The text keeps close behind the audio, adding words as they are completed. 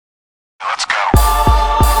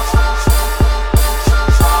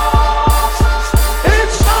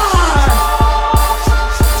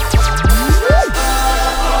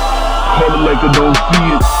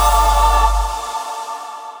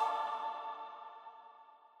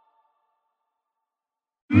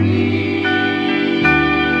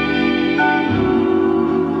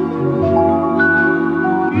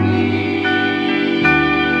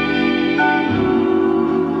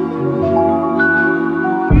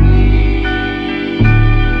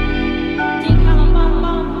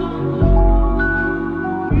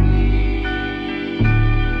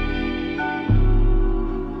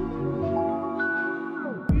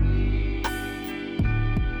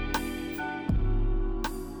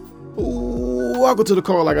Welcome to the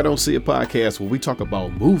Call Like I Don't See It podcast, where we talk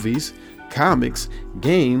about movies, comics,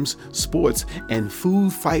 games, sports, and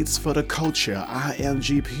food fights for the culture. I am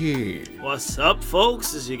GP. What's up,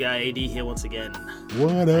 folks? This is your guy AD here once again.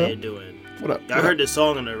 What up? How you doing? What up? I heard this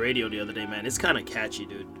song on the radio the other day, man. It's kind of catchy,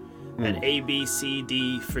 dude. That A, B, C,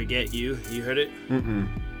 D, Forget You. You heard it? Mm-mm.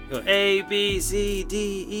 Go A, B, C,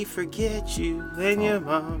 D, E, Forget You, and your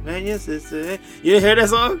mom and your sister. You didn't hear that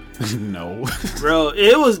song? No. Bro,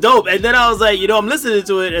 it was dope. And then I was like, I'm listening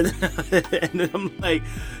to it, and then I'm like,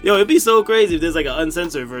 it'd be so crazy if there's like an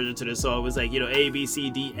uncensored version to this song. It was like, A, B, C,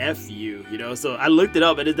 D, F, U, So I looked it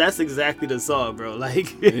up, and that's exactly the song, bro.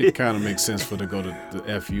 Like, it kind of makes sense for to go to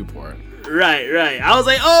the FU part. Right. I was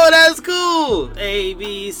like, oh, that's cool. A,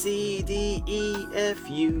 B, C, D, E, F,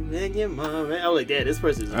 U, and your mom. I was like, yeah, this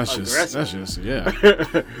person's aggressive. That's just, yeah.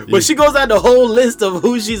 But she goes down the whole list of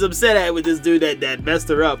who she's upset at with this dude that messed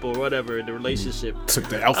her up or whatever in the relationship. Took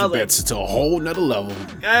the alphabets to a whole nother level.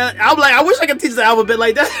 I'm like, I wish I could teach the alphabet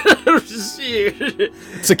like that. Shit.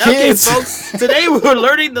 To kids. Okay, folks, today we're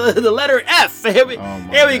learning the letter F. Here we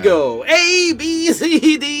go. A, B,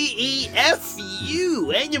 C, D, E, F,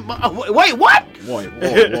 U, and your mom. Wait, what? Whoa.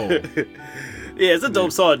 Yeah, it's a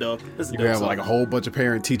dope song, though. You can have like a whole bunch of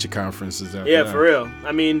parent-teacher conferences after Yeah, that. for real.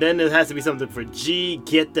 I mean, then there has to be something for G,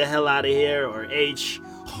 get the hell out of here, or H,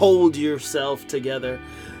 hold yourself together.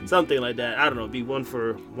 Something like that. I don't know. Be one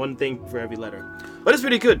thing for every letter. But it's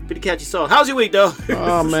pretty good. Pretty catchy song. How's your week, though?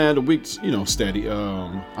 Oh, man, the week's, steady.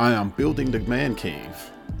 I am building the man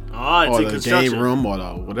cave. Oh, it's or in the construction. game room, or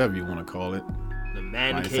whatever you want to call it. The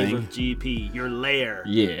man cave of GP. Your lair.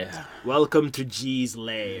 Yeah. Welcome to G's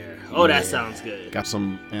lair. Oh, that sounds good. Got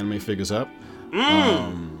some anime figures up.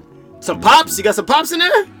 Some pops? You got some pops in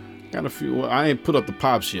there? Got a few. Well, I ain't put up the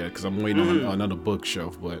pops yet because I'm waiting on another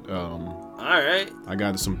bookshelf. But all right. I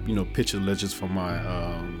got some picture legends from my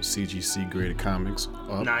CGC graded comics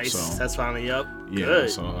up. Nice. So, That's finally up. Yeah. Good.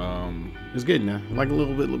 So it's getting there. Like a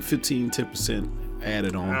little bit, 10%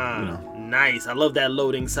 added on. Nice. I love that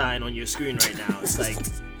loading sign on your screen right now. It's like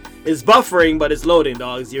it's buffering, but it's loading,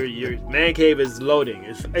 dogs. Your man cave is loading.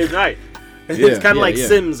 It's nice. It's kind of like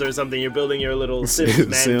Sims or something. You're building your little Sims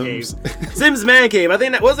man cave. Sims man cave. I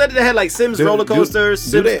think that had like Sims roller coaster,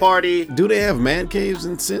 Sims party. Do they have man caves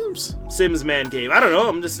in Sims? Sims man cave. I don't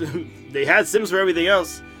know. They had Sims for everything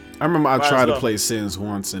else. I remember I tried to play Sims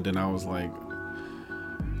once, and then I was like,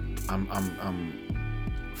 I'm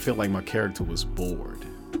feel like my character was bored.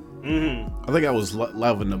 Mm-hmm. I think I was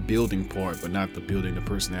loving the building part, but not the building the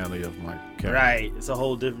personality of my character. Right. It's a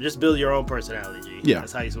whole different. Just build your own personality, G. Yeah.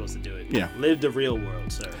 That's how you're supposed to do it. Yeah. Live the real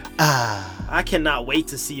world, sir. I cannot wait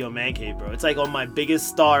to see your man cave, bro. It's like on my biggest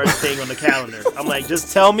stars thing on the calendar. I'm like,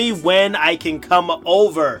 just tell me when I can come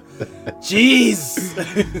over. Jeez.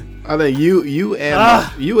 I think you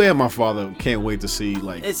and my father can't wait to see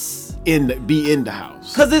be in the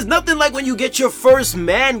house. Cause there's nothing like when you get your first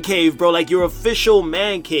man cave, bro. Like your official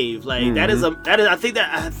man cave. Like that is I think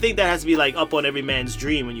that has to be like up on every man's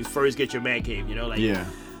dream when you first get your man cave. Yeah.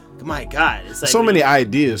 My God, it's like so many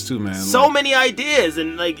ideas too, man. So many ideas,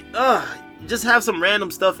 and just have some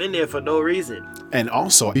random stuff in there for no reason. And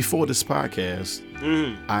also, before this podcast,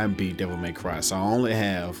 I beat Devil May Cry, so I only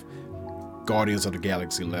have Guardians of the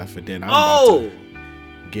Galaxy left, and then I'm about to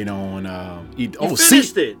get on. You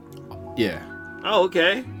finished it? Yeah. Oh,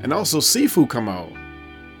 okay. And also, Sifu come out.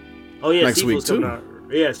 Oh yeah, next week too.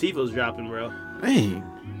 Yeah, Sifu's dropping, bro.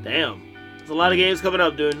 Damn. There's a lot of games coming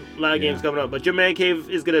up, dude. A lot of games coming up. But your man cave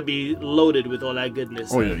is gonna be loaded with all that goodness.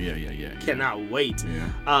 Oh yeah. Cannot wait.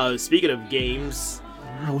 Yeah. Speaking of games,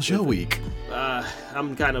 how was your week?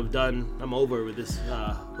 I'm kind of done. I'm over with this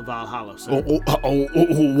Valhalla. So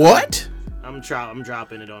What? I'm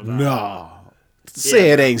dropping it on Valhalla. No. Say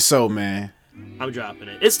it ain't so, man. I'm dropping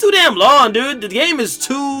it. It's too damn long, dude. The game is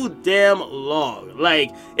too damn long.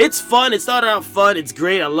 Like, it's fun. It started out fun. It's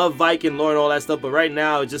great. I love Viking lore and all that stuff. But right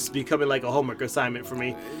now, it's just becoming like a homework assignment for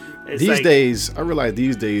me. These days, I realize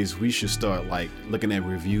we should start like looking at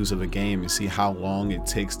reviews of a game and see how long it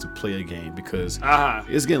takes to play a game, because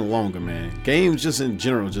it's getting longer, man. Games just in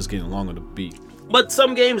general just getting longer to beat. But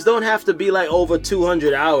some games don't have to be like over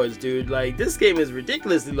 200 hours, dude. Like, this game is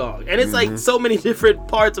ridiculously long. And it's like so many different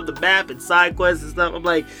parts of the map and side quests and stuff. I'm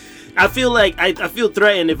like, I feel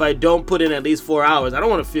threatened if I don't put in at least 4 hours. I don't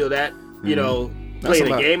want to feel that, you know,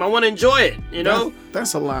 playing a game. I want to enjoy it, you know?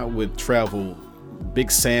 That's a lot with travel,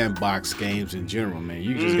 big sandbox games in general, man.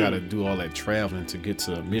 You just got to do all that traveling to get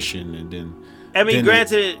to a mission and then... I mean,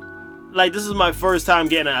 granted... Like, this is my first time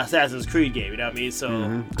getting an Assassin's Creed game, you know what I mean?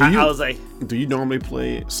 So, I was like... Do you normally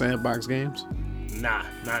play sandbox games? Nah,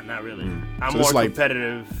 not really. I'm more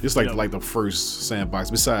competitive. It's like the first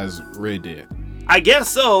sandbox, besides Red Dead. I guess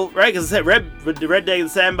so, right? Because Red Dead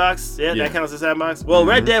is sandbox. Yeah, that counts as sandbox. Well,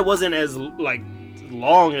 Red Dead wasn't as, like,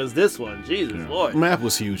 long as this one. Jesus Lord. The map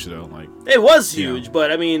was huge, though. Like, it was huge, but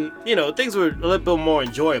I mean, you know, things were a little bit more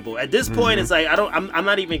enjoyable. At this point, it's like I'm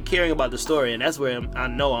not even caring about the story, and that's where I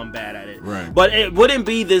know I'm bad at it. Right. But it wouldn't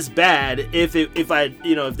be this bad if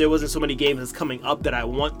there wasn't so many games that's coming up that I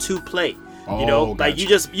want to play. You know, like you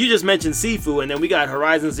just mentioned Sifu, and then we got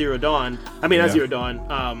Horizon Zero Dawn. I mean, not Zero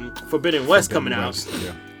Dawn. Forbidden West coming out.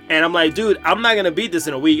 Yeah. And I'm like, dude, I'm not gonna beat this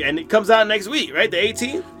in a week, and it comes out next week, right? The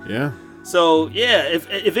 18th. Yeah. So yeah,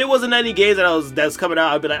 if it wasn't any games that's coming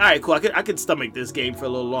out, I'd be like, all right, cool, I could stomach this game for a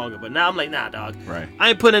little longer. But now I'm like, nah, dog. Right. I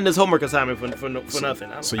ain't putting in this homework assignment for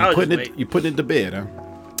nothing. So you're putting it to bed, huh?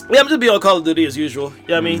 Yeah, I'm just be on Call of Duty as usual. You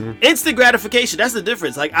know what I mean? Instant gratification. That's the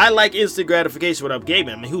difference. Like, I like instant gratification when I'm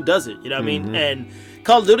gaming. I mean, who doesn't? You know what I mean? And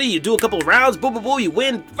Call of Duty, you do a couple of rounds, boom, boom, boom, you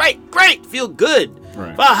win. Right, great, feel good.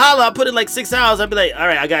 Right. Valhalla, I put in like 6 hours. I'd be like, all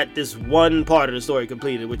right, I got this one part of the story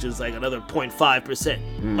completed, which is like another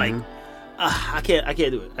 0.5%. Like, I can't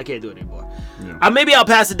do it. I can't do it anymore. Yeah. Maybe I'll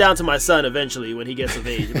pass it down to my son eventually when he gets of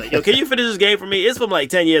age. Like, yo, can you finish this game for me? It's from like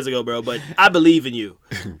 10 years ago, bro, but I believe in you.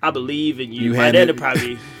 I believe in you. By then,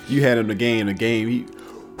 probably... You had him the game, he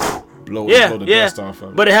blow the dust off of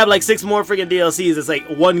it. But it had like 6 more freaking DLCs. It's like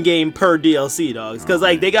 1 game per DLC, dogs. Because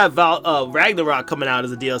like they got Ragnarok coming out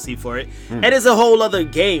as a DLC for it. And it's a whole other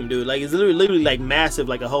game, dude. Like, it's literally like massive,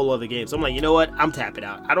 like a whole other game. So I'm like, you know what? I'm tapping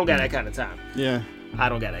out. I don't got that kind of time. Yeah. I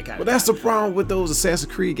don't got that kind of time. But that's the problem with those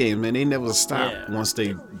Assassin's Creed games, man. They never stop once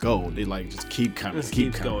they go. They like just keep coming,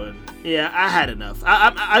 keep going. Yeah, I had enough.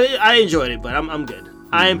 I enjoyed it, but I'm good.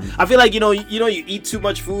 I feel like you eat too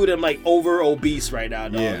much food and I'm like over obese right now,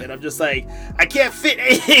 dog. And I'm just like, I can't fit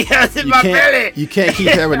anything else in my belly. You can't keep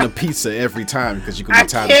having the pizza every time because you can be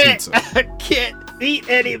tired of pizza. I can't eat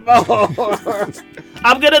anymore.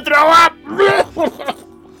 I'm gonna throw up.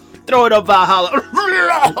 Throw it up Valhalla.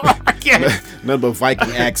 I can't. Nothing but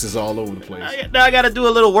Viking axes all over the place. Now I gotta do a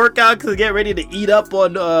little workout to get ready to eat up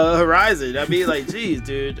on Horizon. I mean, like, geez,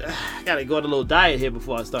 dude, I gotta go on a little diet here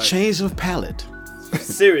before I start. Change of palate.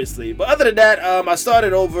 Seriously. But other than that, I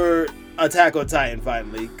started over Attack on Titan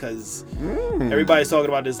finally because everybody's talking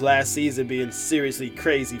about this last season being seriously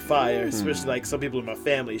crazy fire, especially like some people in my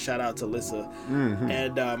family. Shout out to Lissa.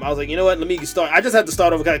 And I was like, you know what? Let me start. I just had to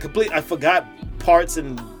start over. I forgot parts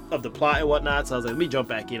of the plot and whatnot, so I was like, let me jump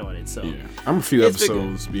back in on it. So yeah. I'm a few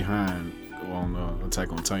episodes behind on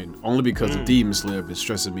Attack on Titan, only because the Demon Slayer been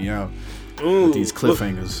stressing me out with these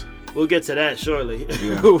cliffhangers. We'll get to that shortly.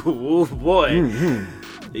 Yeah. Ooh, boy.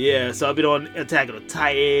 Yeah, so I've been on Attack on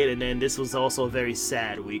Titan, and then this was also a very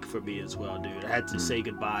sad week for me as well, dude. I had to say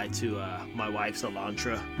goodbye to my wife,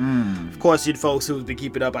 Salantra. Of course, you folks who've been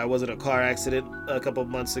keeping up, I was in a car accident a couple of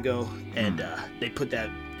months ago, and they put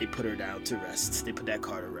her down to rest. They put that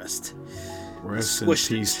car to rest. Rest in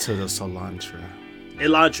peace to the Salantra.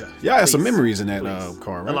 Elantra. Yeah, I had some memories in that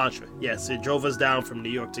car, right? Elantra, yes. It drove us down from New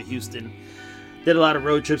York to Houston. Did a lot of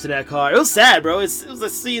road trips in that car. It was sad, bro. It was like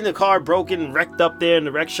seeing the car broken, wrecked up there in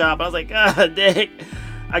the wreck shop. I was like, God dang.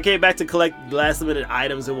 I came back to collect last minute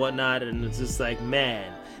items and whatnot, and it's just like,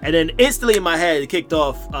 man. And then instantly in my head, it kicked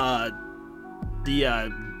off the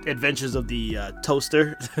adventures of the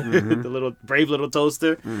toaster, the little brave little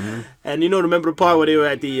toaster. And remember the part where they were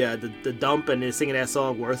at the dump and they're singing that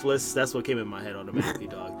song "Worthless"? That's what came in my head automatically,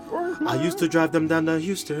 dog. I used to drive them down to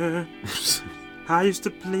Houston. I used to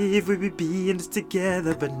believe we'd be being this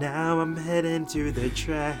together, but now I'm heading to the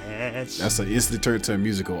trash. That's an instantly turned to a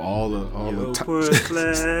musical. All the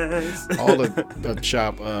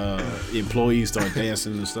shop employees start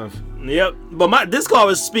dancing and stuff. Yep, but this car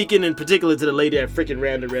was speaking in particular to the lady that freaking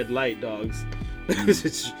ran the red light, dogs.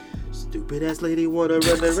 Stupid ass lady wanna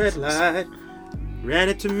run the red light. Ran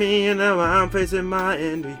it to me and now I'm facing my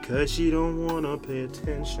end because she don't wanna pay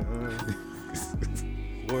attention.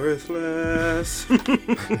 Worthless. Rest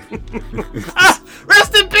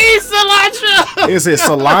in peace, Elantra! Elantra! Is it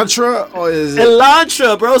cilantro or is it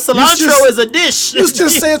Elantra, bro? Cilantro is a dish. You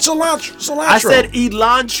just said cilantro. I said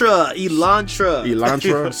Elantra. Elantra.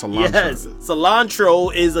 Cilantro. Yes,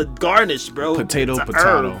 cilantro is a garnish, bro. Potato.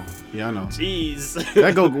 Herb. Yeah, I know. Jeez.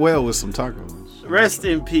 That goes well with some tacos. Rest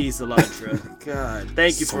in peace, Elantra. God,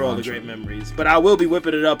 thank you for all the great memories. But I will be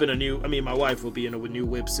whipping it up in a new. I mean, my wife will be in a new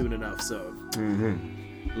whip soon enough, so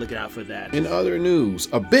looking out for that. In other news,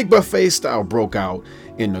 a big buffet style broke out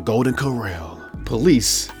in the Golden Corral.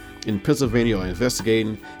 Police in Pennsylvania are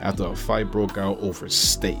investigating after a fight broke out over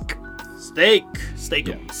steak.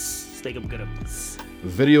 Steakums.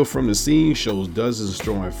 Video from the scene shows dozens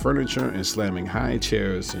throwing furniture and slamming high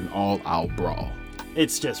chairs in all-out brawl.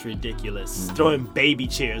 It's just ridiculous. Throwing baby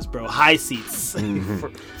chairs, bro. High seats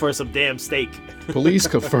for some damn steak. Police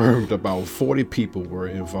confirmed about 40 people were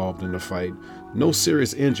involved in the fight. No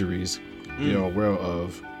serious injuries they are aware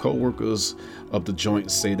of. Co-workers of the joint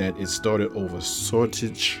say that it started over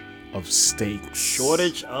shortage of steak.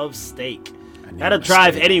 That'll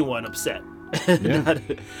drive anyone upset. Yeah.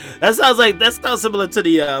 That sounds similar to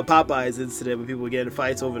the Popeyes incident when people were getting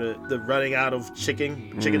fights over the running out of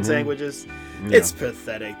chicken sandwiches. Yeah. It's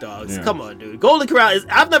pathetic, dogs. Yeah. Come on, dude. Golden Corral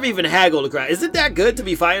I've never even had Golden Corral. Is it that good to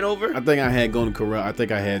be fighting over? I think I had Golden Corral. I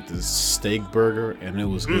think I had the steak burger and it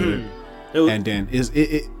was good. And then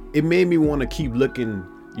it made me want to keep looking,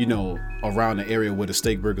 around the area where the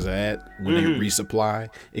steak burgers are at when they resupply.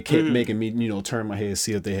 It kept making me, turn my head,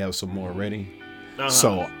 see if they have some more ready.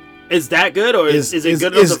 So is that good, or is it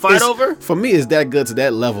good enough to fight over? For me, it's that good to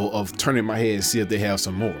that level of turning my head and see if they have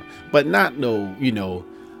some more. But not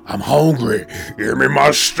I'm hungry. Give me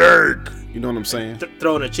my steak. You know what I'm saying?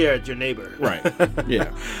 Throwing a chair at your neighbor. Right.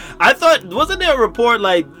 Yeah. I thought, wasn't there a report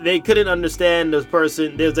like they couldn't understand the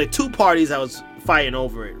person? There's like two parties that was fighting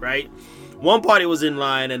over it, right? One party was in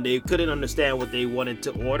line and they couldn't understand what they wanted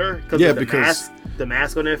to order because of the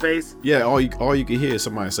mask on their face. Yeah, all you could hear is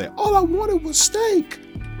somebody say, "All I wanted was steak."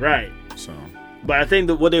 Right. So, but I think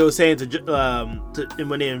that what they were saying to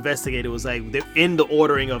when they investigated was like in the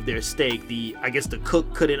ordering of their steak, I guess the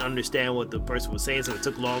cook couldn't understand what the person was saying, so it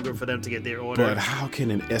took longer for them to get their order. But how can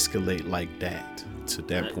it escalate like that to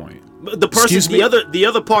that point? The person, the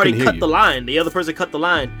other party cut the line. The other person cut the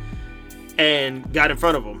line and got in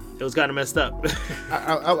front of them. It was kind of messed up.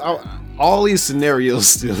 All these scenarios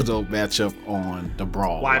still don't match up on the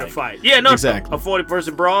brawl. Why the fight? Yeah, no, exactly. A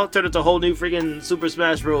 40-person brawl turned into a whole new freaking Super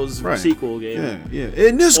Smash Bros. Sequel game. Yeah.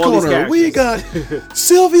 In this corner, we got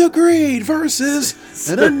Sylvia Green versus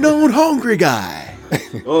an unknown hungry guy.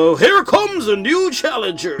 Oh, here comes a new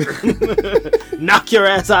challenger. Knock your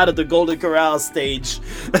ass out of the Golden Corral stage.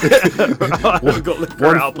 Golden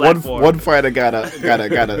Corral platform. One fighter got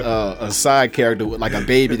a side character with like a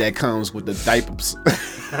baby that comes with the diapers.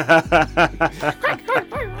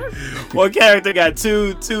 One character got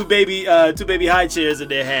two baby high chairs in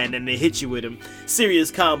their hand and they hit you with them.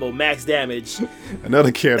 Serious combo, max damage.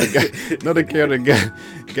 Another character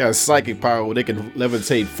got psychic power where they can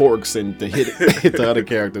levitate forks and to hit the other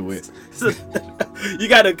character with. You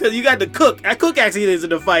got the cook. That cook actually is in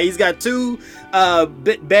the fight. He's got two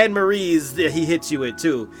Ban Maries that he hits you with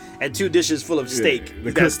too, and two dishes full of steak.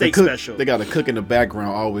 He's got a steak special. They got a cook in the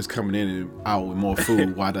background, always coming in and out with more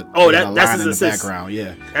food. While that's his assistant. Background.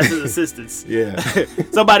 Yeah, that's his assistants. Yeah,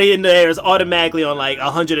 somebody in there is automatically on like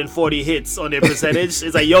 140 hits on their percentage.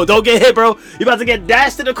 It's like, yo, don't get hit, bro. You about to get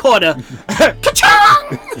dashed in the corner.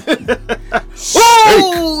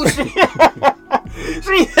 Oh!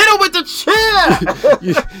 She hit him with the chair.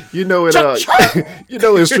 You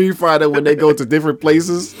know in Street Fighter when they go to different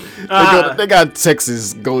places, they got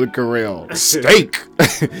Texas Golden Corral steak,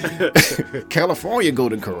 California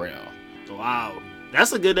Golden Corral. Wow,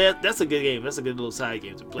 that's a good game. That's a good little side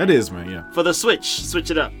game to play. It is, man. Yeah. For the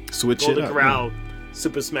switch it up. Golden Corral. Yeah.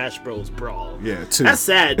 Super Smash Bros. Brawl. Yeah, too. That's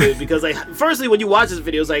sad, dude, because like firstly when you watch this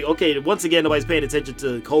video, it's like, okay, once again nobody's paying attention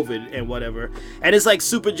to COVID and whatever. And it's like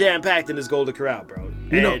super jam-packed in this Golden Corral, bro.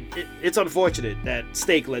 It's unfortunate that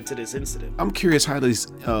steak led to this incident. I'm curious how these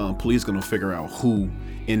police gonna figure out who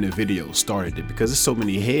in the video started it, because there's so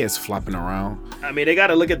many heads flopping around. I mean, they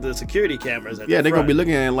gotta look at the security cameras at they're gonna be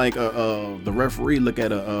looking at like the referee look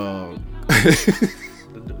at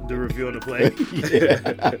the review on the play.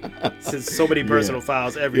 Since so many personal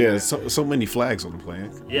files everywhere. Yeah, so many flags on the play.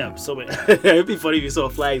 Yeah, so many. It'd be funny if you saw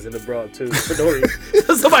flags in the brawl too. For no reason.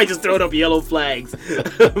 Somebody just throwing up yellow flags.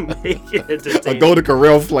 Make it entertaining. A Golden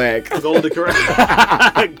Corral flag. Golden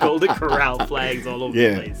Corral flags all over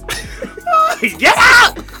the place. Get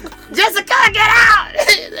out! Jessica, get out!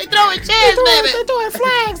 They throwing chairs, baby. They're throwing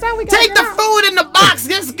flags. Now we take the food in the box.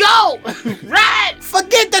 Let's go. Right.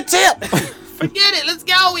 Forget the tip. Forget it. Let's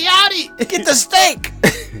go. We outie. Get the steak.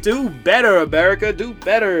 Do better, America. Do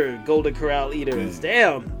better, Golden Corral eaters.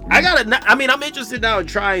 Damn. I'm interested now in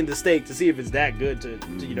trying the steak to see if it's that good to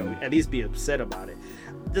at least be upset about it.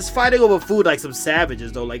 Just fighting over food like some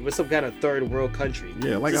savages, though, like with some kind of third world country.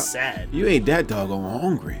 Yeah, like just sad. You ain't that doggone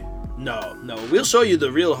hungry. No. We'll show you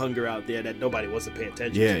the real hunger out there that nobody wants to pay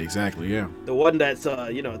attention to. Yeah, exactly, yeah. The one that's,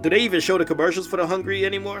 do they even show the commercials for the hungry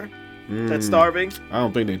anymore? That's starving? I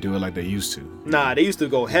don't think they do it like they used to. Nah, they used to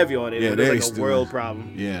go heavy on it. Yeah, it was like a world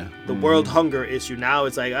problem. Yeah. The world hunger issue. Now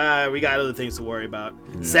it's like, we got other things to worry about.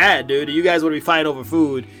 Yeah. Sad, dude. You guys want to be fighting over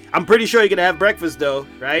food. I'm pretty sure you're going to have breakfast, though,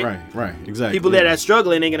 right? Right, exactly. People that are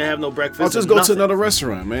struggling ain't going to have no breakfast. I'll just go to another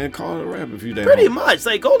restaurant, man. Call it a wrap if you damn Pretty much.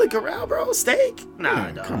 Like Golden Corral, bro. Steak?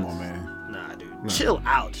 Nah, dog. Come on, man. Nah, dude. Nah. Chill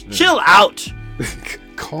out. Yeah. Chill out.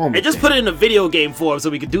 Calm and just put it in a video game form so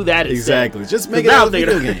we can do that instead. Exactly. Just make it a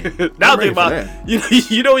video game. Now think about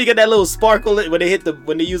you know you get that little sparkle when they're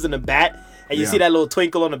using the bat and you see that little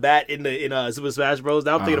twinkle on the bat in Super Smash Bros.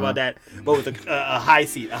 Now I'm thinking about that, but with a high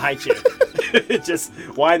chair, just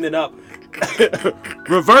winding up.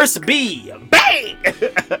 Reverse B, bang,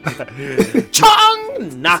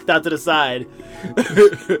 chong, knocked out to the side.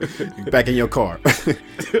 Back in your car.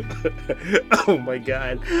 Oh my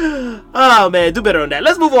god. Oh man, do better on that.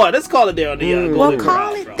 Let's move on. Let's call it there on the Golden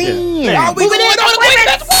Corral. Call it then. Yeah. We moving on the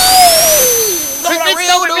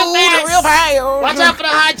real fire. Watch out for the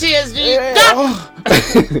high chairs, G.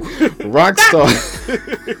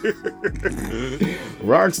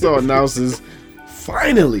 Rockstar announces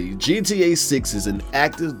finally GTA 6 is in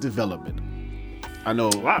active development. I know.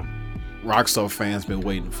 Wow. Rockstar fans been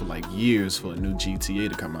waiting for like years for a new GTA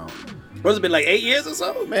to come out. What's it been, like 8 years or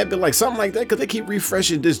so? Man, been like something like that, because they keep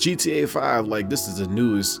refreshing this GTA 5 like this is the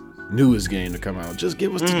newest game to come out. Just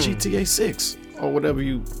give us the GTA 6 or whatever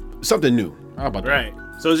something new. How about that? Right.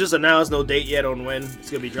 So it's just announced, no date yet on when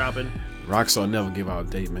it's gonna be dropping. Rockstar never give out a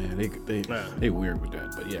date, man. They weird with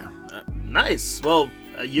that, but yeah. Nice. Well,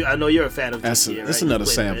 I know you're a fan of GTA, That's another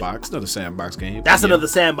sandbox game. That's another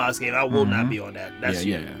sandbox game. I will not be on that. That's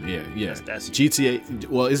yeah. That's GTA.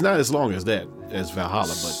 Well, it's not as long as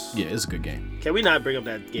Valhalla, but yeah, it's a good game. Can we not bring up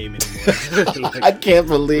that game anymore? I can't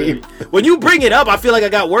believe when you bring it up. I feel like I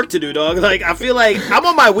got work to do, dog. Like I feel like I'm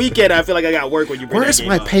on my weekend. I feel like I got work when you bring. Where's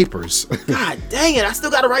my papers? God dang it! I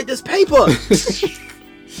still gotta write this paper.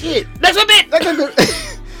 Shit. Next one, bit.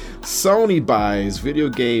 Sony buys video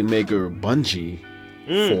game maker Bungie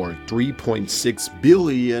for $3.6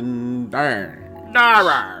 billion.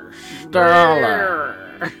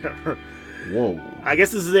 Whoa. I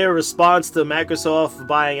guess this is their response to Microsoft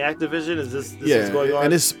buying Activision. Is this is going on?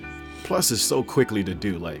 And it's so quickly to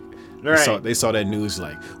do. Like, right. they saw that news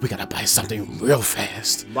like, we gotta buy something real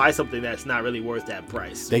fast. Buy something that's not really worth that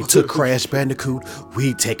price. They took Crash Bandicoot.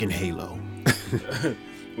 We taking Halo.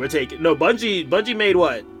 Bungie made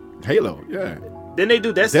what? Halo, yeah. Didn't they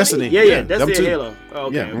do Destiny? Yeah, Destiny and Halo.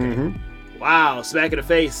 Okay, yeah, okay. Mm-hmm. Wow, smack in the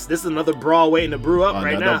face. This is another brawl waiting to brew up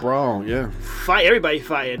right now. Another brawl, yeah. Fight, everybody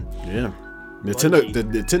fighting. Yeah.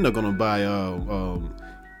 Nintendo gonna buy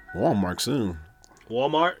Walmart soon.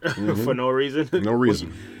 Walmart? For no reason? No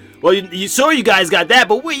reason. Well, you sure you guys got that,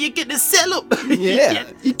 but where you getting to sell them? Yeah,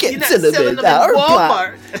 you can't sell them at our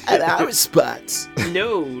Walmart. At our spots.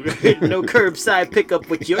 No curbside pickup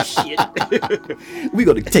with your shit. We're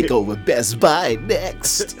gonna take over Best Buy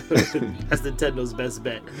next. That's Nintendo's best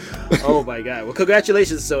bet. Oh my god. Well,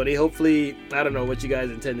 congratulations, Sony. Hopefully, I don't know what you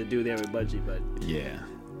guys intend to do there with Bungie, but yeah.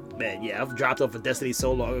 Man, yeah, I've dropped off of Destiny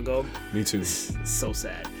so long ago. Me too. It's so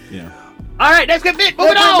sad. Yeah. All right, next bit.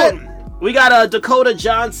 Moving on. We got Dakota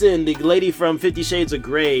Johnson, the lady from 50 Shades of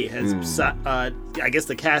Grey. I guess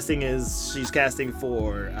the casting is she's casting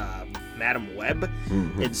for Madam Web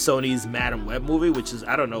in Sony's Madam Web movie, which is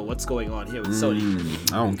I don't know what's going on here with Sony.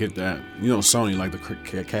 I don't get that. You know, Sony like the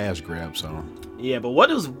cash grab, so. Yeah, but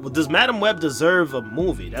does Madam Web deserve a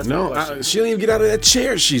movie? That's my question. She didn't even get out of that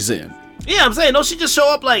chair she's in. Yeah, I'm saying, don't she just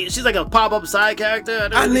show up like she's like a pop-up side character?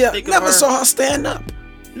 I never saw her stand up.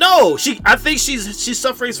 No, I think she's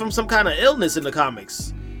suffering from some kind of illness in the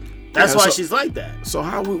comics. That's why she's like that. So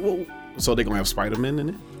so they gonna have Spider-Man in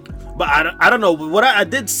it? But I don't know. What I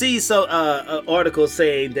did see an article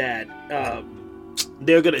saying that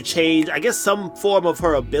they're gonna change, I guess, some form of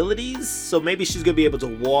her abilities. So maybe she's gonna be able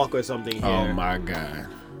to walk or something here. Oh my god!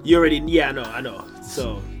 I know.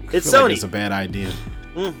 So it's Sony. Like it's a bad idea.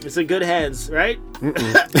 It's in good hands, right?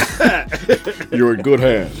 You're in good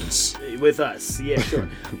hands. With us, yeah, sure.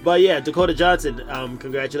 But yeah, Dakota Johnson,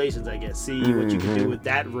 congratulations, I guess. See what you can do with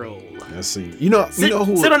that role. Let's see. You know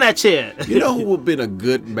who sit on that chair. You know who would have been a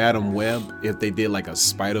good Madam Web if they did like a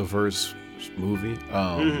Spider-Verse movie?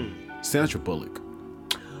 Sandra Bullock.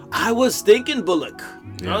 I was thinking Bullock.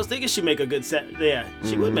 Yeah. I was thinking she'd make a good set. Yeah,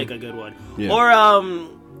 she would make a good one. Yeah. Or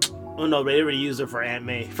oh no, they already used her for Aunt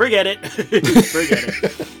May. Forget it. Forget it.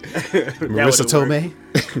 Marissa Tomei.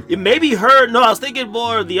 It maybe her. No, I was thinking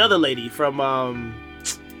more the other lady from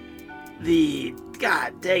the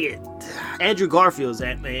God dang it, Andrew Garfield's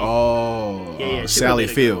Aunt May. Oh, yeah, Sally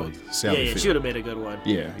Field. Sally Field. She would have made a good one.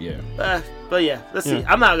 Yeah. But yeah, let's see.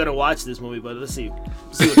 I'm not gonna watch this movie, but let's see what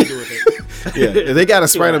they do with it. Yeah, if they got a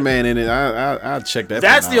Spider-Man in it, I'll check that.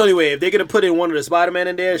 That's the only way. If they're gonna put in one of the Spider-Man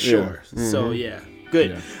in there, sure. Yeah. Mm-hmm. So yeah,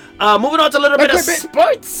 good. Yeah. Moving on to a little bit of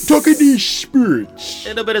sports. Talking these spurts. A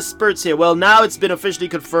little bit of spurts here. Well, now it's been officially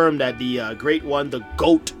confirmed that the great one, the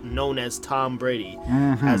GOAT, known as Tom Brady,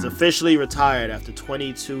 has officially retired after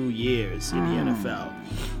 22 year in the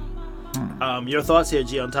NFL. Your thoughts here,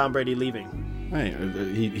 G, on Tom Brady leaving? Hey,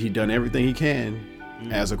 he done everything he can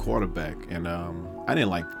as a quarterback, and I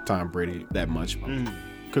didn't like Tom Brady that much.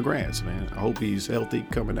 Congrats, man. I hope he's healthy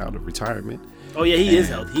coming out of retirement. Oh yeah, he is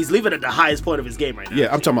healthy. He's living at the highest point of his game right now. Yeah,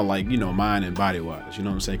 I'm talking about like, mind and body wise. You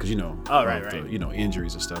know what I'm saying? Because right. The,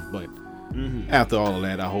 injuries and stuff. But after all of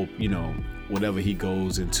that, I hope whatever he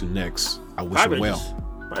goes into next, I wish him well.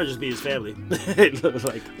 Probably just be his family.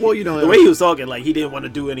 Like, well, the way he was talking, like he didn't want to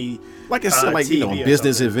do any, like I said, like TV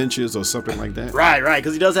business adventures or something like that. Right,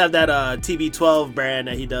 because he does have that TB12 brand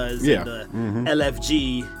that he does, and the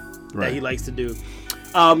LFG that he likes to do.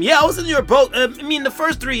 I was in your boat. I mean, the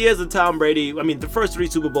first 3 years of Tom Brady, the first 3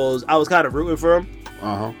 Super Bowls, I was kind of rooting for him.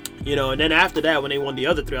 And then after that, when they won the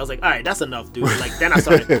other 3, I was like, all right, that's enough, dude. Like, then I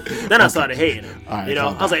started hating him. Right,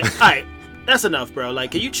 I was like, all right, that's enough, bro.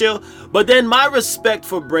 Like, can you chill? But then my respect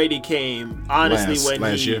for Brady came, honestly,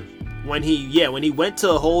 when he went to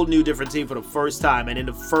a whole new different team for the first time, and in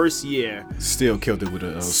the first year still killed it with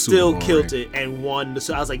a Super Bowl killed it and won.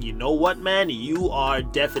 So I was like, you know what, man, you are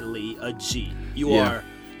definitely a G. You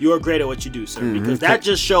are great at what you do, sir, because that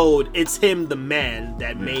just showed it's him, the man,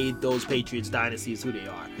 that made those Patriots dynasties who they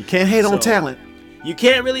are. You can't hate on talent. You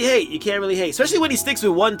can't really hate, especially when he sticks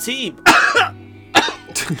with one team.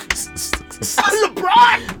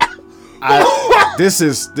 LeBron. This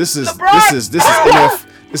is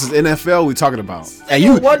NFL we talking about, and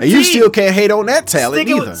you still can't hate on that talent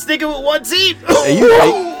either. Sticking with one team.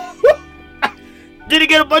 Did he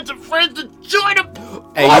get a bunch of friends to join him?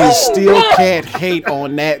 And you still can't hate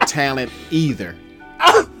on that talent either.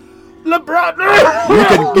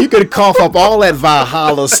 LeBron. You can cough up all that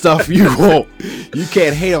Valhalla stuff you want. You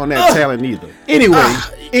can't hate on that talent either. Anyway,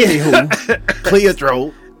 clear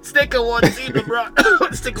throat. Stick with one team,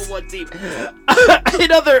 LeBron. Stick with one team.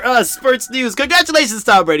 In other sports news, congratulations,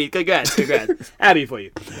 Tom Brady. Congrats. Happy for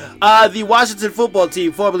you. The Washington football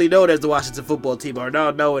team, formerly known as the Washington football team, are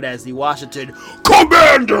now known as the Washington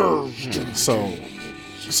Commanders.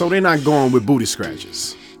 So they're not going with booty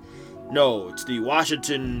scratches. No, it's the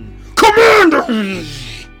Washington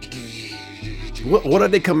Commanders. What are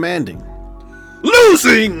they commanding?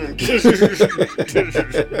 Losing.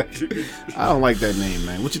 I don't like that name,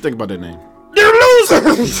 man. What you think about that name? They're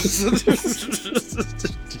losers.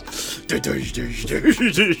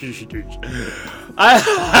 I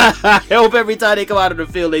hope every time they come out of the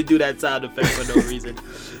field they do that sound effect for no reason.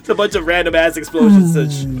 It's a bunch of random ass explosions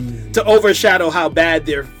to overshadow how bad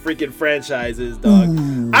their freaking franchise is, dog.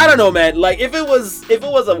 I don't know, man. Like if it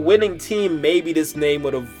was a winning team, maybe this name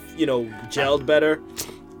would have gelled better.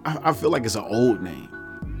 I feel like it's an old name.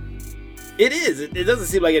 It is. It doesn't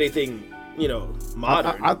seem like anything,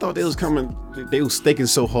 modern. I thought they was thinking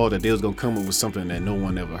so hard that they was gonna come up with something that no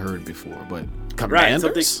one ever heard before. But Commanders?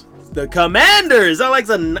 Right, the Commanders. I like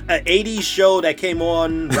an 80s show that came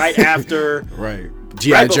on right after. Right.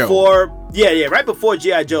 G.I. Joe. Right before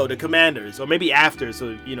G.I. Joe, the Commanders, or maybe after.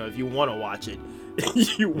 So if you want to watch it,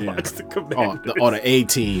 you watch the Commanders. Or the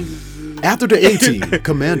A-Team. After the A-Team,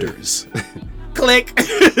 Commanders. Click.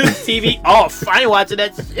 TV off. I ain't watching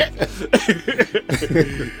that shit.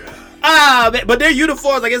 Man, but their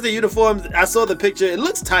uniforms, I guess their uniforms, I saw the picture. It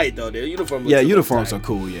looks tight though. Their uniforms. Uniforms are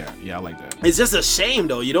cool. Yeah, I like that. It's just a shame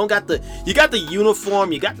though. You got the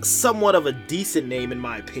uniform. You got somewhat of a decent name in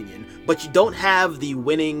my opinion, but you don't have the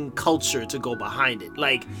winning culture to go behind it.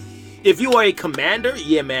 Like, if you are a commander,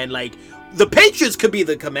 yeah, man. Like the Patriots could be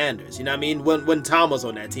the Commanders. You know what I mean? When Tom was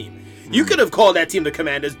on that team. You could have called that team the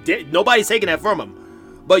Commanders. Nobody's taking that from him.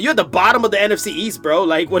 But you're at the bottom of the NFC East, bro.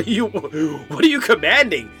 Like, what are you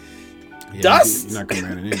commanding? Yeah, Dust? You're not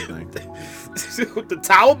commanding anything. The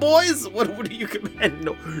Tower Boys? What are you commanding?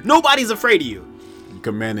 No, nobody's afraid of you. You're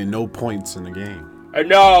commanding no points in the game. And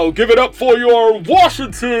now, give it up for your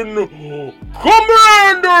Washington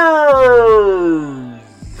Commanders!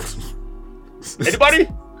 Anybody?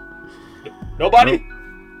 Nobody? Nope.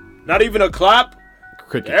 Not even a clap?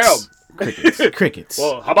 Crickets. Damn. Crickets.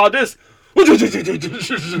 Well, how about this? What is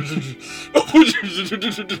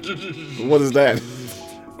that?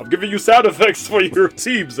 I'm giving you sound effects for your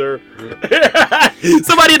team, sir.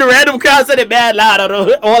 Somebody in the random crowd said it mad loud on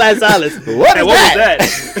all that silence. What was that?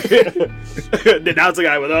 The announcer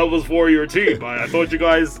guy, well, that was for your team. I thought you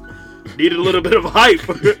guys needed a little bit of hype.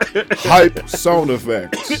 Hype sound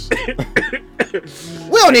effects.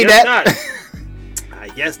 We don't need that. I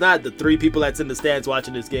guess not. The 3 people that's in the stands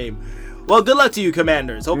watching this game. Well, good luck to you,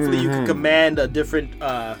 Commanders. Hopefully you can command a different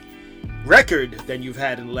record than you've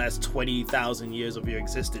had in the last 20,000 years of your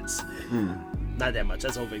existence. Not that much.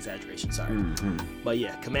 That's over exaggeration. Sorry. But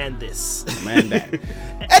yeah, command this. Command that.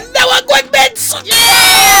 And now a quick bits.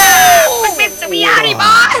 Yeah! Quick bits, we out of here,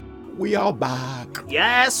 boy. We all back.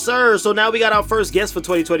 Yes, sir. So now we got our first guest for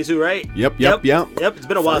 2022, right? Yep. It's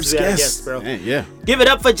been a while since we had a guest, bro. Yeah. Give it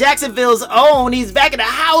up for Jacksonville's own. He's back in the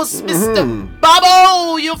house, Mr.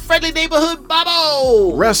 Bobo, your friendly neighborhood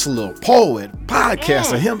Bobo. Wrestler, poet,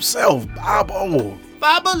 podcaster himself, Bobo.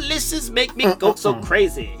 Bobolicious make me go so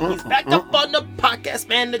crazy. He's back up on the podcast,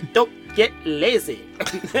 man. Don't get lazy.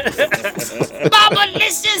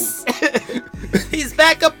 Bobolicious. He's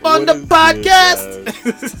back up on the podcast.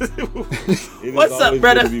 What's up,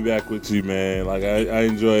 brother? Good to be back with you, man. Like I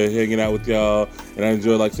enjoy hanging out with y'all, and I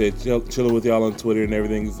enjoy, like I said, chilling with y'all on Twitter and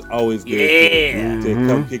everything. It's always good to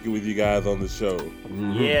come kick it with you guys on the show.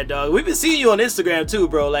 Yeah, dog. We've been seeing you on Instagram too,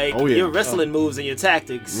 bro. Like your wrestling moves and your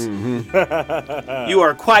tactics. You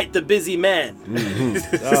are quite the busy man.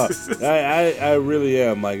 I really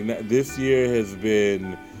am. Like this year has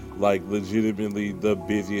been like legitimately the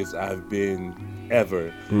busiest I've been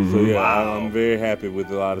ever. So yeah, I'm very happy with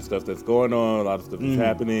a lot of stuff that's going on, a lot of stuff that's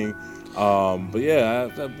happening. But yeah,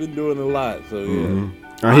 I've been doing a lot. So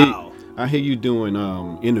yeah. I hear you doing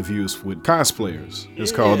interviews with cosplayers.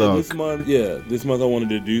 It's called this month I wanted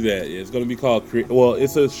to do that. It's going to be called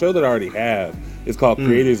it's a show that I already have. It's called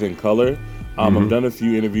Creators in Color. I've done a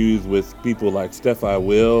few interviews with people like Steph-I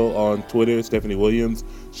Will on Twitter, Stephanie Williams.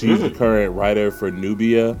 She's the current writer for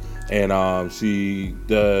Nubia, and she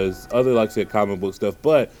does other, like I said, comic book stuff.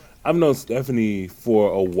 But I've known Stephanie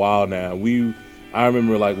for a while now. I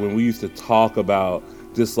remember like when we used to talk about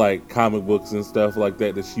just like comic books and stuff like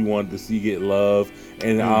that she wanted to see get love,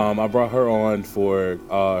 and I brought her on for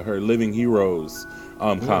her Living Heroes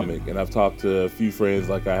comic, and I've talked to a few friends.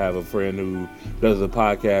 Like I have a friend who does a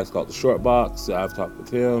podcast called The Short Box. I've talked with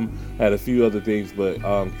him, had a few other things, but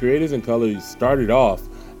Creators in Color started off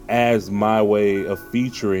as my way of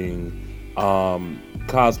featuring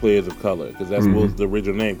cosplayers of color, because that was the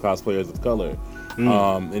original name, Cosplayers of Color.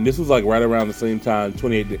 And this was like right around the same time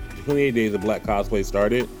 28 Days of Black Cosplay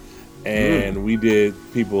started, and we did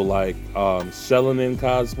people like Shellin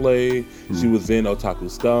cosplay. She was in Otaku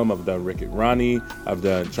Scum. I've done Rick and Ronnie. I've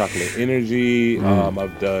done Chocolate Energy.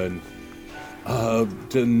 I've done a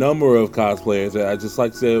number of cosplayers that I just,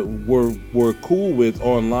 like I said, were cool with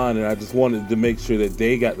online, and I just wanted to make sure that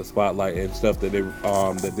they got the spotlight and stuff that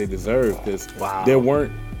they deserve, because there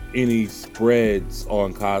weren't any spreads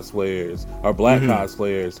on cosplayers or black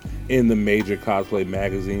cosplayers in the major cosplay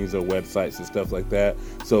magazines or websites and stuff like that.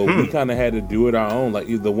 So we kind of had to do it our own. Like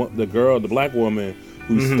the black woman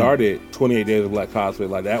who started 28 Days of Black Cosplay,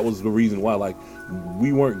 like that was the reason why, like,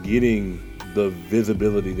 we weren't getting the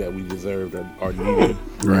visibility that we deserved or needed.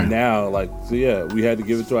 Right now, like, so yeah, we had to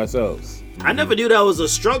give it to ourselves. I never knew that was a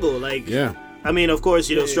struggle. Like, I mean, of course,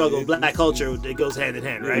 struggle. Black culture, it goes hand in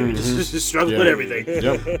hand, right? We just struggle with everything.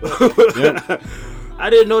 I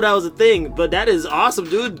didn't know that was a thing, but that is awesome,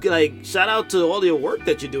 dude. Like, shout out to all your work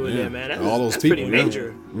that you're doing there, man. That's people, pretty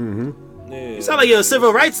major. You sound like you're a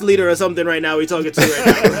civil rights leader or something right now. We're talking to right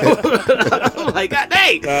now. I'm like, God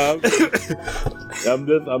dang.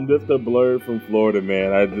 I'm just a blurred from Florida,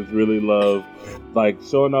 man. I just really love like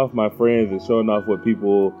showing off my friends and showing off what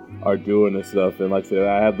people are doing and stuff. And like I said,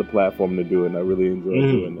 I have the platform to do it, and I really enjoy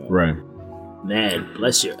doing that. Right. Man,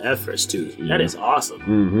 bless your efforts, too. That is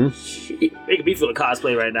awesome. Making me feel a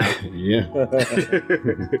cosplay right now.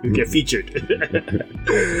 Get featured.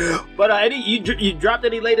 But you dropped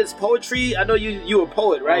any latest poetry? I know you a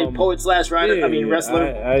poet, right? Poet/writer.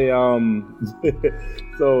 Wrestler.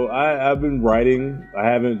 So I've been writing. I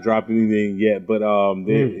haven't dropped anything yet, but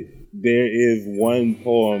there is one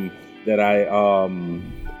poem that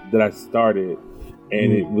I started.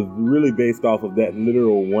 And it was really based off of that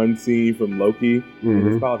literal one scene from Loki. And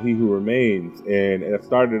it's called He Who Remains. And it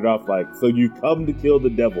started off like, so you come to kill the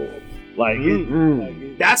devil. Like,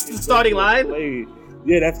 that's the starting line?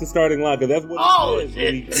 Yeah, that's the starting line, because that's what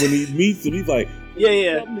he says when he meets him. He's like,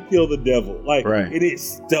 "Come to kill the devil." Like, and it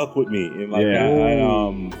stuck with me, and like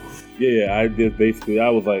I just basically I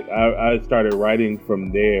was like I started writing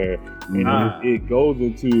from there, and it goes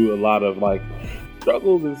into a lot of like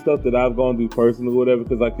struggles and stuff that I've gone through personally, or whatever.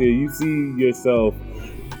 Because like you see yourself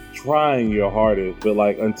trying your hardest, but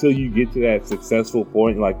like until you get to that successful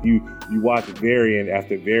point, like you watch variant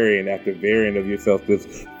after variant after variant of yourself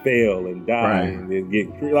just fail and die and then get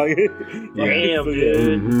like damn,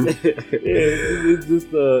 dude. It's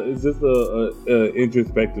just a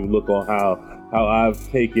introspective look on how I've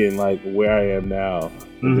taken like where I am now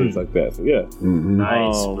and things like that. So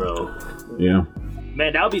nice, bro. Yeah,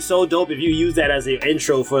 man, that would be so dope if you use that as your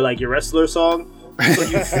intro for like your wrestler song.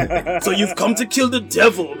 So you've come to kill the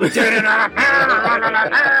devil. Like,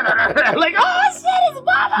 oh shit, it's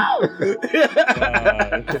Bobo.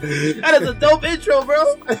 That is a dope intro, bro.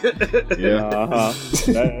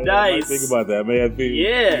 Nice. Think about that, man.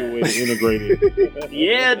 Way to integrate it.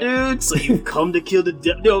 Yeah, dude. So you've come to kill the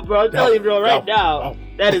devil. Yo, bro, I'm telling you, bro, right now,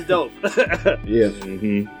 that is dope.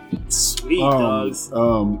 Sweet, dogs.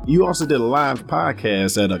 You also did a live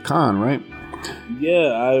podcast at a con, right?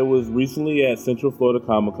 Yeah, I was recently at Central Florida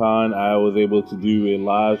Comic Con. I was able to do a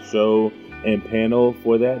live show and panel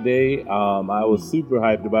for that day. I was super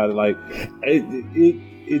hyped about it. Like,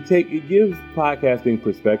 it gives podcasting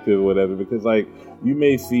perspective or whatever, because like you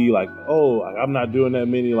may see like, oh, I'm not doing that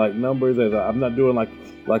many like numbers, as I'm not doing like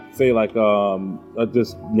say like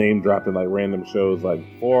just name dropping like random shows like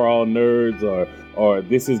For All Nerds or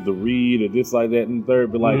This Is the Read or this like that and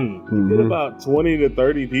third, but like you get about 20 to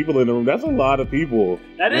 30 people in the room. That's a lot of people.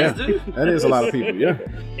 That is, dude. That is a lot of people. Yeah,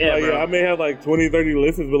 I may have like 20, 30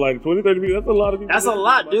 listens, but like 20, 30 people, that's a lot of people. That's a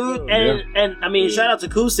lot, dude. And I mean, shout out to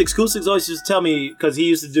Coustix. Coustix always used to tell me, because he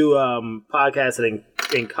used to do podcasting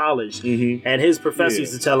in college, and his professor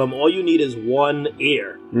used to tell him, all you need is one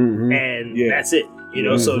ear, and that's it. You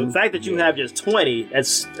know, so the fact that you have just 20,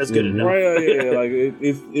 that's good enough. Right, like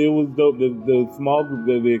it was dope. The small group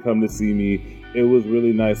that did come to see me, it was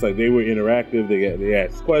really nice. Like they were interactive. They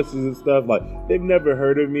asked questions and stuff. Like they've never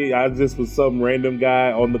heard of me. I just was some random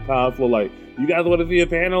guy on the console. Like, you guys want to see a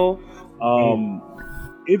panel?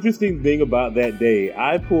 Interesting thing about that day,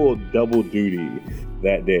 I pulled double duty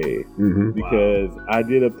that day because I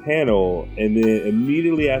did a panel, and then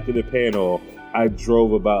immediately after the panel, I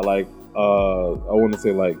drove about like I want to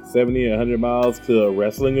say like 70 or 100 miles to a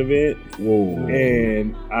wrestling event. Whoa.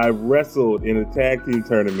 And I wrestled in a tag team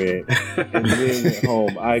tournament and then went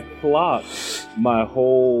home. I clocked my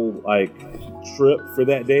whole like trip for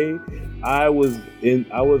that day. I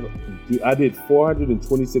did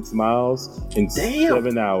 426 miles in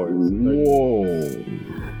 7 hours. Whoa.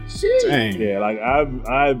 Shit. Dang. Yeah, like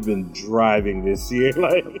I've been driving this year.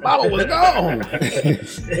 Like, bottle was gone.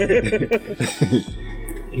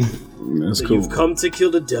 That's so cool. You've come to kill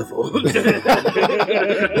the devil.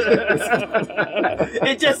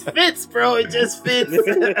 It just fits, bro. It just fits.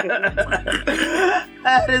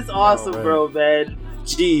 That is awesome, bro, man.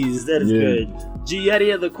 Jeez, that is good. G, you had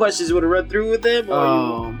any other questions you want to run through with them?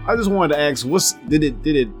 I just wanted to ask, did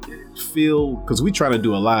it feel, because we try to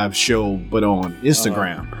do a live show but on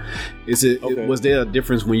Instagram, was there a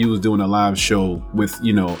difference when you was doing a live show with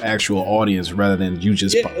actual audience rather than you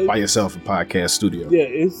just by yourself in podcast studio? Yeah,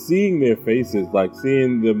 it's seeing their faces, like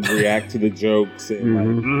seeing them react to the jokes and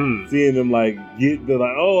like seeing them like get the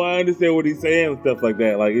like, oh, I understand what he's saying and stuff like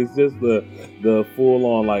that. Like it's just the full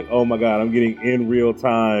on like, oh my god, I'm getting in real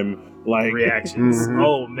time like reactions.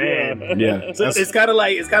 Oh man, yeah. So it's kind of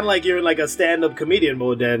like you're in like a stand-up comedian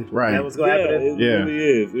mode then, right? That was going to happen. It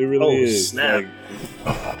really is. It really is. Snap.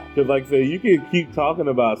 Because like I said, you can keep talking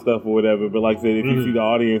about stuff or whatever, but like I said, if you see the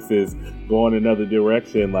audience is going another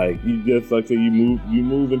direction, like you just like say you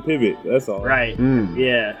move and pivot. That's all. Right.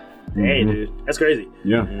 Yeah. Hey, dude, that's crazy.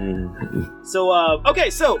 Yeah. So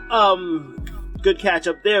good catch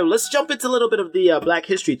up there. Let's jump into a little bit of the Black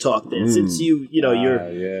History talk then, since you're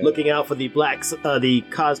looking out for the the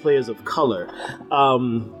cosplayers of color.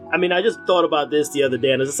 I mean, I just thought about this the other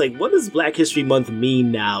day, and I was just like, what does Black History Month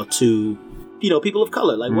mean now to people of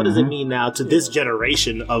color? Like, what does it mean now to this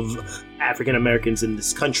generation of African Americans in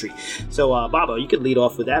this country? So, Baba, you could lead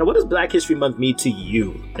off with that. What does Black History Month mean to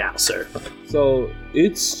you now, sir? So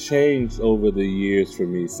it's changed over the years for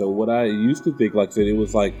me. So what I used to think, like I said, it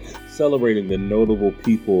was like celebrating the notable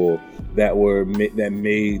people that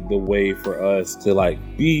made the way for us to like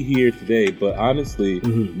be here today. But honestly,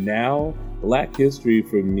 now Black history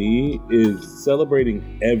for me is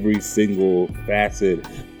celebrating every single facet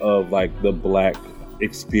of like the Black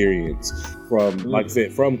experience, from like I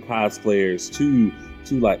said, from cosplayers to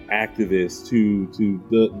to like activists to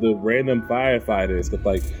the random firefighters, stuff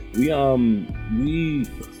like we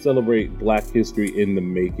celebrate Black history in the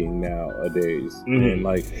making nowadays. And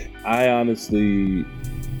like I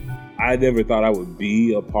never thought I would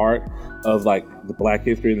be a part of like the Black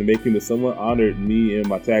history in the making, but someone honored me and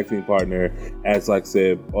my tag team partner as like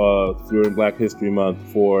said during Black History Month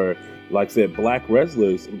for like I said, Black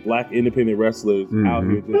wrestlers, Black independent wrestlers out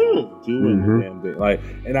here just doing the damn thing. Like,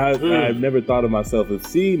 and I've never thought of myself as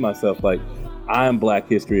seeing myself like I'm Black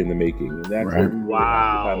history in the making, and that's what we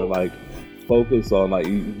kind of like focus on. Like,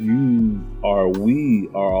 we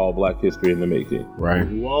are all Black history in the making. Right.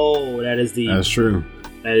 Whoa, that is deep. That's true.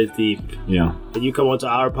 That is deep. Yeah. And you come onto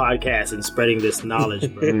our podcast and spreading this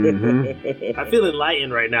knowledge, bro. I feel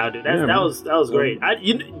enlightened right now, dude. That was great.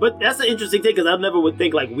 But that's an interesting thing because I never would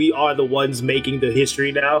think like we are the ones making the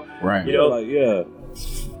history now. Right. You know, like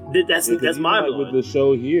that's mind blowing. With the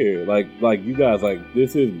show here, like you guys, like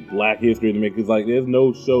this is Black history in the making. Because like there's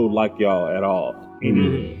no show like y'all at all.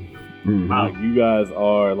 Like you guys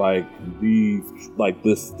are like the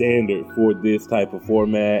standard for this type of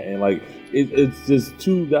format, and like it's just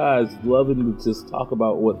two guys loving to just talk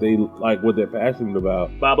about what they like, what they're passionate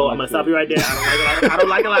about. Babo, I'm gonna stop you right there. I don't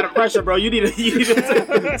like a lot of pressure, bro. You need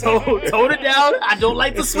to tone it down. I don't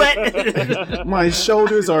like the sweat. My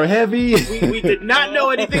shoulders are heavy. We did not know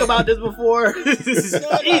anything about this before. Jesus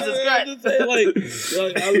Christ!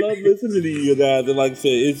 Like I love listening to you guys, and like I said,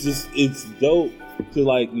 it's dope to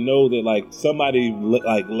like know that like somebody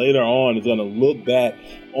like later on is gonna look back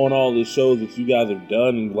on all the shows that you guys have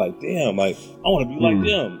done and be like, damn, like I want to be like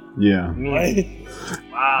them. Yeah. Right?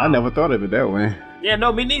 Wow. I never thought of it that way. Yeah,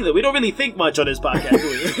 no, me neither. We don't really think much on this podcast, do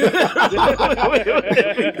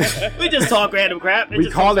we? We just talk random crap.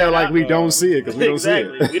 We call that like we don't see it because we don't see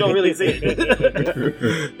it. We don't really see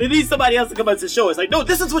it. They need somebody else to come out to show us. Like, no,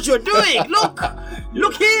 this is what you're doing.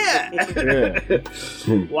 Look here.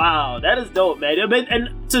 Wow, that is dope, man.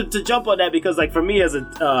 And to jump on that, because like for me as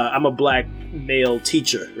I'm a Black male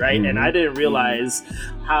teacher, right? And I didn't realize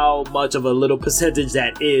how much of a little percentage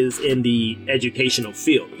that is in the educational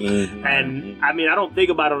field. And I mean, I don't think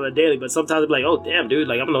about it on a daily, but sometimes I'm like, oh damn, dude,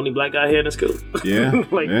 like I'm the only Black guy here in the school. Yeah.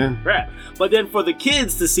 Crap. But then for the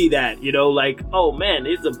kids to see that, you know, like, oh man,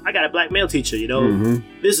 I got a Black male teacher, you know,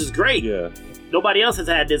 this is great. Yeah. Nobody else has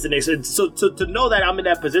had this, and so to know that I'm in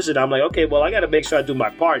that position, I'm like, okay, well, I got to make sure I do my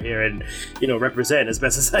part here and, you know, represent as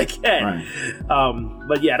best as I can. Right.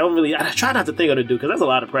 But yeah, I try not to think of it, dude, because that's a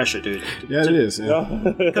lot of pressure, dude. Yeah, it is.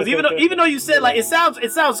 Because even though you said like it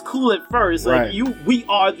sounds cool at first, like we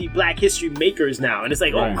are the Black history makers now, and it's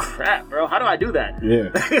like, oh crap, bro, how do I do that?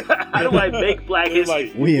 Yeah. How do I make Black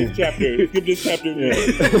history? Skip this chapter.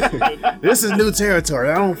 This is new territory.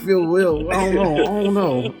 I don't feel well. I don't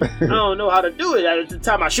know. I don't know how to do it. I have to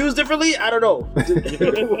tie my shoes differently. I don't know.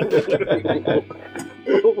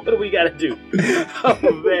 What do we gotta do? Oh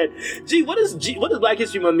man, what does Black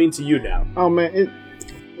History Month mean to you now? Oh man, it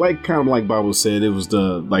kind of like Bible said, it was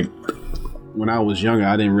when I was younger,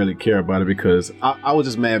 I didn't really care about it because I was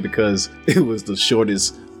just mad because it was the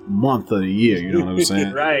shortest month of the year. You know what I'm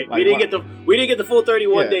saying? Right. Like, we didn't get the full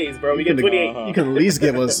 31 days, bro. We get 28. You can at least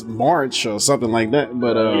give us March or something like that.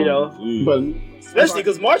 But you know, but especially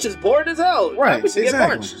because March is boring as hell. Right. Exactly.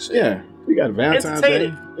 March. Yeah. We got Valentine's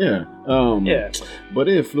Day. Yeah. But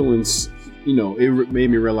it influenced, you know, it made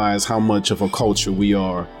me realize how much of a culture we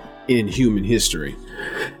are in human history,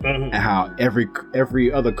 and how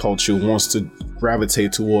every other culture wants to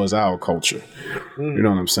gravitate towards our culture. You know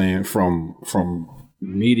what I'm saying? From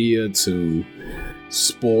media to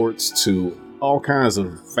sports to all kinds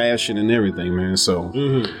of fashion and everything, man. So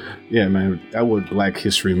yeah, man, that's what Black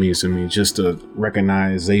history means to me. Just a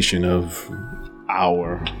recognition of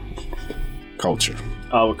our culture.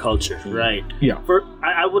 Our culture, right? Yeah.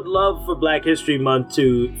 I would love for Black History Month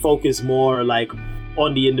to focus more like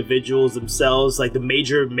on the individuals themselves, like the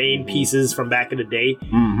main pieces from back in the day.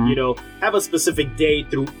 You know, have a specific day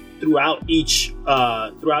throughout each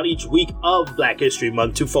week of Black History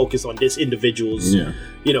Month to focus on this individual's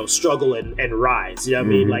you know, struggle and rise. You know what I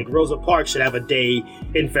mean? Like Rosa Parks should have a day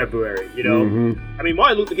in February, you know? I mean,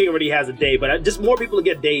 Martin Luther King already has a day, but just more people to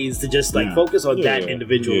get days to just like focus on that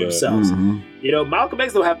individual themselves. You know, Malcolm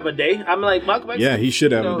X don't have a day. I'm like, Malcolm X. Yeah, he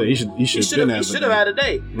should have a day. He should have had a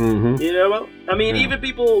day. You know? I mean, even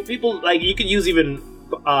people like, you could use even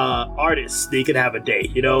artists, they could have a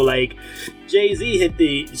day, you know, like Jay-Z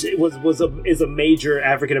is a major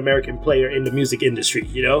African American player in the music industry,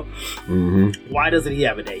 you know. Why doesn't he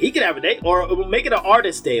have a day? He could have a day, or make it an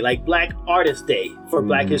artist day, like Black Artist Day for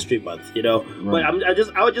Black History Month, you know. But I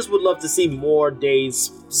would love to see more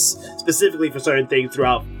days specifically for certain things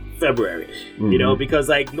throughout February, you know, because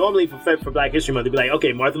like normally for Black History Month, they'd be like,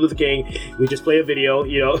 okay, Martin Luther King, we just play a video,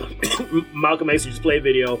 you know, Malcolm X, we just play a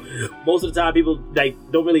video. Most of the time, people like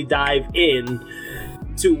don't really dive in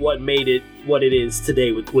to what made it what it is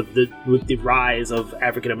today with the rise of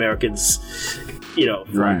African Americans, you know,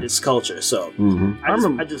 from this culture. So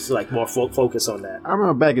I just like more focus on that. I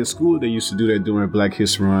remember back in school they used to do that during Black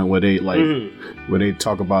History Month, where they like where they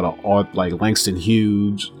talk about an art like Langston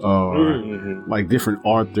Hughes, like different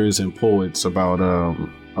authors and poets about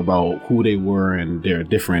who they were and their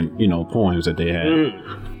different, you know, poems that they had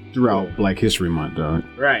throughout Black History Month.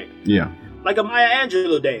 Right. Yeah. Like a Maya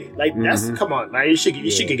Angelou Day. Like, that's, come on, man. She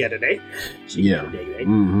could get a day. She could get a day.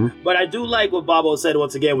 But I do like what Bobo said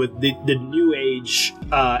once again with the new age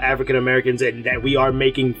African Americans, and that we are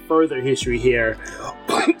making further history here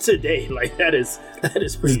today. Like, that is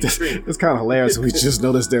pretty extreme. It's kind of hilarious. We just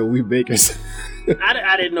noticed that we makers.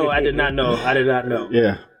 I didn't know. I did not know.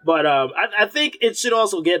 Yeah. But I think it should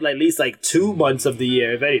also get at least like 2 months of the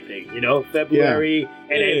year, if anything. You know, February, and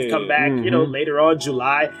then come back. You know, later on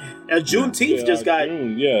July. Juneteenth just got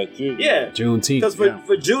June. Juneteenth. Because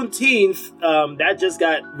for Juneteenth, that just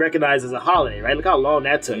got recognized as a holiday, right? Look how long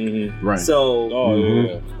that took. Right. So,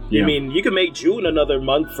 I mean, you can make June another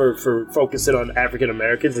month for focusing on African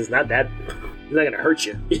Americans. It's not going to hurt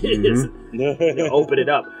you. Open it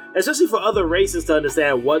up. Especially for other races to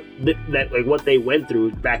understand what they went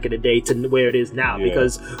through back in the day to where it is now.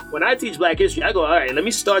 Because when I teach Black history, I go, all right, let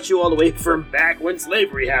me start you all the way from back when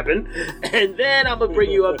slavery happened, and then I'm gonna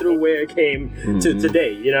bring you up through where it came to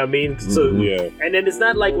today. You know what I mean? So and then it's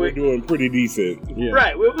not like we're doing pretty decent.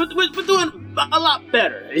 Right? We're doing a lot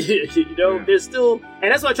better. You know, there's still,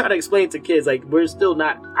 and that's what I try to explain to kids. Like, we're still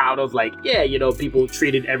not out of like, you know, people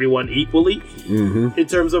treated everyone equally in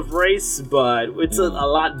terms of race, but it's a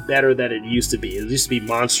lot better than it used to be. It used to be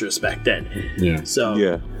monstrous back then.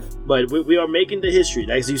 So but we are making the history,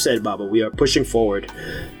 like you said, Baba. We are pushing forward,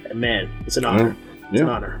 and man, it's an honor. It's an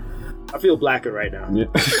honor. I feel blacker right now.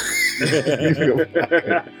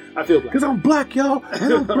 I feel black because I'm black, y'all.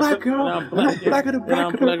 And I'm black, y'all. And I'm blacker than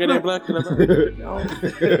black.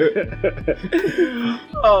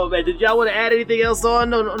 Oh man, did y'all want to add anything else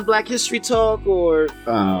on Black History Talk, or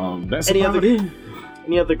that's about it.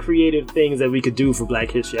 Any other creative things that we could do for Black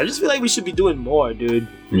History? I just feel like we should be doing more, dude.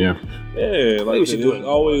 Yeah, like we should do it.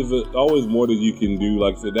 Always more that you can do.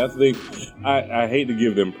 Like I said, that's the thing. I hate to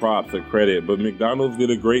give them props or credit, but McDonald's did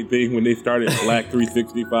a great thing when they started Black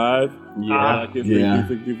 365. Black History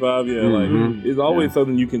 365. Like it's always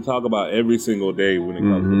something you can talk about every single day when it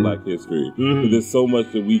comes to Black history. Because there's so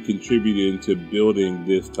much that we contributed into building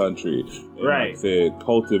this country. And like I said,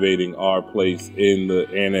 cultivating our place in the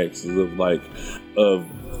annexes of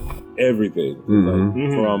everything,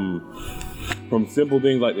 from simple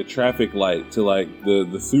things like the traffic light to like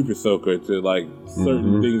the super soaker to like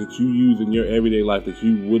certain things that you use in your everyday life that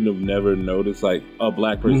you wouldn't have never noticed. Like a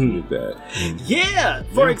black person did that.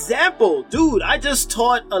 For example, dude, I just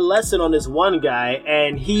taught a lesson on this one guy,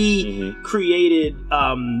 and he created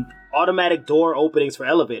automatic door openings for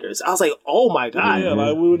elevators. I was like, oh my god.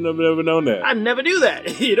 Like we would have never known that. I never knew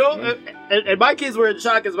that, you know? And my kids were in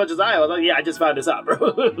shock as much as I was. Like, I just found this out, bro.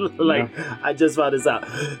 I just found this out.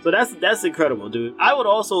 So that's incredible, dude. I would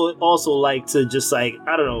also like to just like,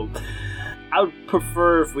 I don't know, I would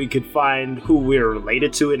prefer if we could find who we're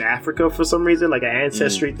related to in Africa for some reason, like an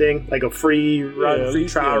ancestry thing, like a free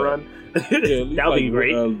trial run. That would be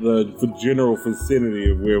great. The general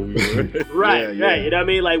vicinity of where we were. Right. You know what I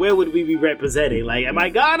mean? Like, where would we be representing? Like, am I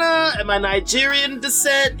Ghana? Am I Nigerian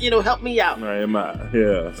descent? You know, help me out. Right, am I?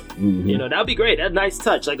 Yeah. You know, that would be great. That's a nice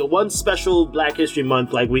touch. Like a one special Black History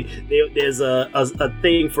Month. Like there's a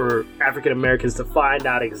thing for African Americans to find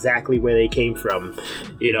out exactly where they came from.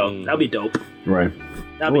 You know, that'd be dope. Right.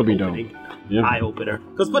 That would be dope. Eye opener.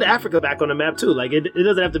 Because put Africa back on the map too. Like it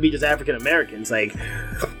doesn't have to be just African Americans. Like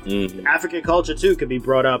African culture too could be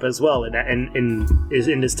brought up as well, and is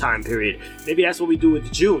in this time period. Maybe that's what we do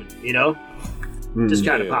with June. You know, just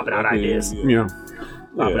kind of popping out ideas.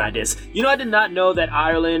 Popping ideas. You know, I did not know that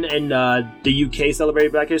Ireland and the UK celebrate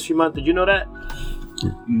Black History Month. Did you know that?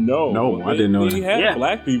 No, I didn't know that. They have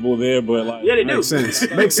black people there, but like they do. Makes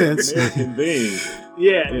sense. American thing.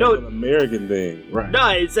 No, it's an American thing. Right. No,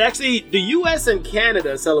 it's actually the U.S. and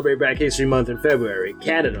Canada celebrate Black History Month in February.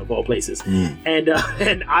 Canada, of all places, and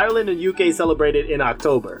Ireland and UK celebrate it in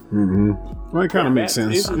October. Well, it kind of makes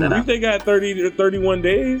sense. They got 30 to 31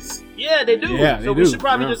 days. Yeah, they do. Yeah, so we should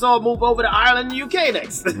probably just all move over to Ireland and UK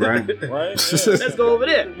next. Right. Right. Yeah. Let's go over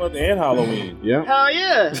there. Month and Halloween. Yeah. Hell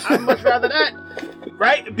yeah. I'd much rather that.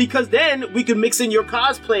 Right? Because then we can mix in your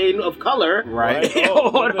cosplaying of color. Right.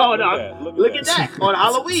 Hold on. Look at that. On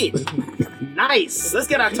Halloween. Nice. Let's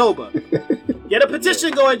get October. Get a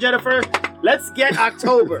petition going, Jennifer. Let's get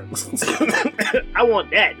October. I want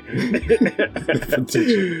that.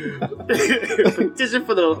 Petition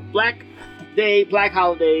for the Black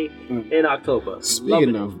holiday in October.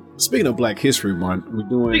 Speaking of Black History Month, we're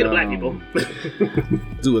doing Speaking of black people.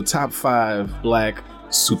 do a top 5 black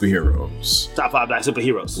superheroes. Top 5 black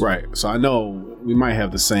superheroes. Right. So I know we might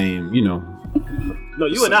have the same, No,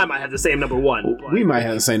 you and I might have the same number 1. We might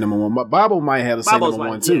have the same number 1, but Bobo might have the same number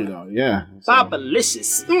 1 too, though. Yeah. So.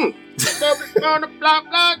 Bobalicious. On the block.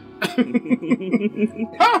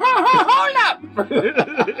 Hold up.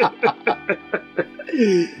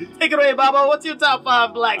 Take it away, Bobo. What's your top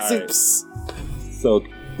 5 black soups? So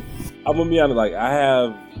I'm gonna be honest, like I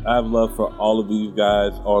have love for all of these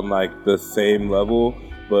guys on like the same level,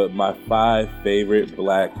 but my 5 favorite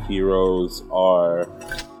black heroes are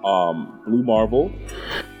Blue Marvel.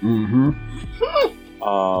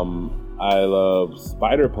 I love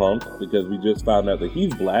Spider-Punk because we just found out that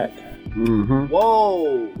he's black.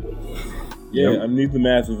 Whoa. Yeah, underneath the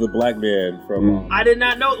mask is a black man from. I did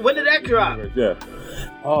not know. When did that drop? Yeah.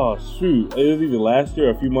 Oh shoot! It was either last year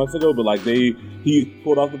or a few months ago, but like he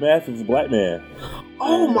pulled off the mask as a black man.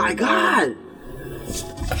 Oh my god!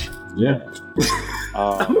 Yeah.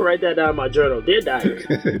 I'm gonna write that down in my journal. Dear diary.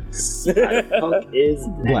 Punk is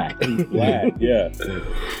black. Black, yeah.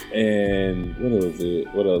 And what was it?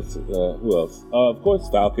 What else? Who else? Of course,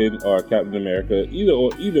 Falcon or Captain America.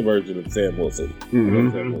 Either version of Sam Wilson.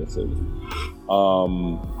 Sam Wilson.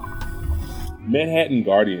 Manhattan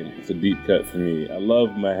Guardian is a deep cut for me. I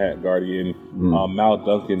love Manhattan Guardian. Mal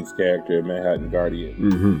Duncan's character in Manhattan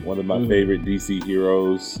Guardian, one of my favorite DC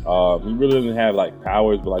heroes. He really doesn't have like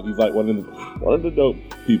powers, but like he's like one of the dope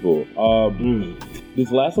people.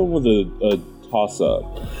 This last one was a toss up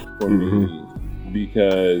for me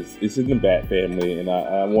because it's in the Bat family, and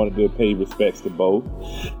I wanted to pay respects to both.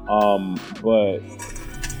 But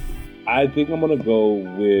I think I'm gonna go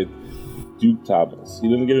with Duke Thomas. He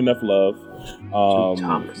doesn't get enough love.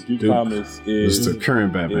 Duke Thomas is the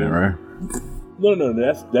current Batman, right? No,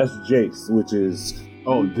 that's Jace, which is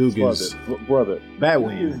Duke is brother.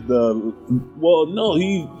 Batwing.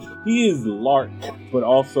 He is Lark, but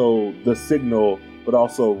also the Signal, but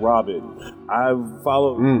also Robin. I've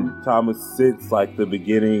followed Duke Thomas since like the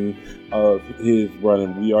beginning of his run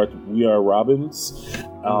in We Are Robins.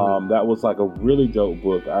 That was like a really dope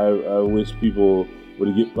book. I wish people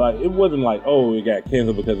would get like it wasn't like it got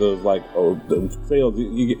canceled because it was like the sales.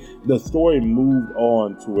 The story moved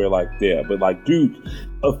on to where like but like Duke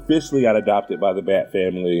officially got adopted by the Bat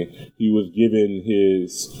family. He was given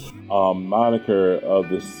his moniker of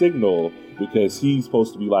the Signal because he's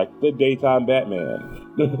supposed to be like the daytime Batman.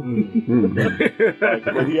 But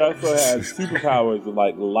he also has superpowers of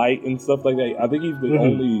like light and stuff like that. I think he's the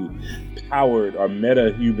only powered or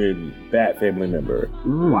meta-human Bat family member.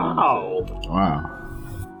 Wow.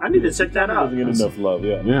 I need to check that out. Doesn't get enough love,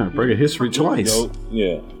 yeah. Yeah, break a history twice.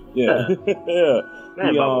 Yeah. Man,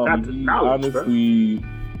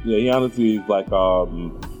 He honestly is like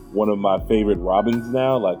one of my favorite Robins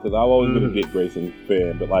now. Like, because I've always been a Dick Grayson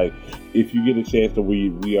fan, but like, if you get a chance to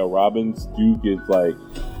read We Are Robins, Duke is like,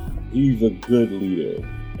 he's a good leader,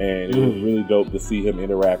 and it was really dope to see him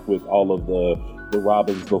interact with all of the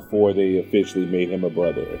Robins before they officially made him a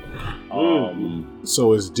brother.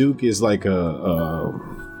 So is Duke is like a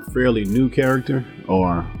fairly new character,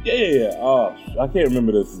 or yeah. I can't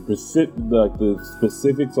remember the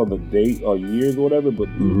specifics on the date or years or whatever, but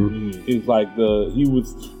it's like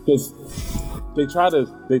they try to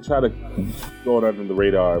throw it under the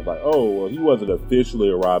radar of like, he wasn't officially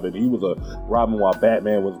a Robin. He was a Robin while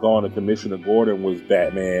Batman was gone, and Commissioner Gordon was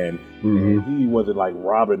Batman. And he wasn't like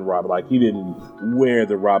Robin. Like, he didn't wear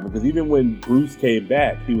the Robin, because even when Bruce came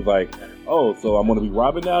back, he was like, so I'm going to be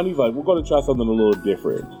Robin now? And he's like, we're going to try something a little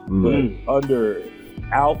different. But under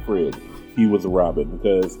Alfred, he was a Robin,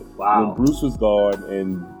 because when Bruce was gone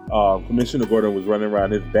and Commissioner Gordon was running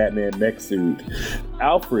around his Batman mech suit,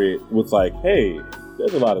 Alfred was like, hey,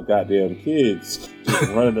 there's a lot of goddamn kids just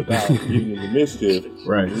running about getting into mischief.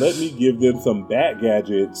 Right. Let me give them some bat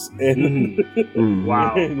gadgets and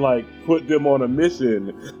and like put them on a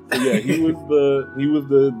mission. So yeah, he was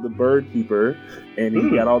the bird keeper, and he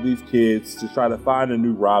got all these kids to try to find a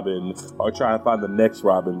new Robin, or try to find the next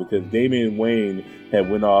Robin, because Damian Wayne had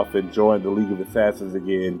went off and joined the League of Assassins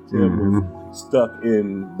again. Tim was stuck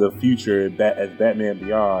in the future as Batman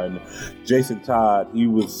Beyond. Jason Todd, he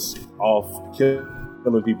was off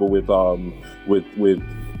killing people with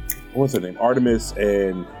what's her name, Artemis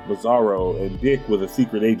and Bizarro, and Dick was a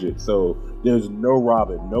secret agent. So there's no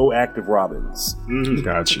Robin, no active Robins.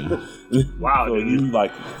 Gotcha. Wow. So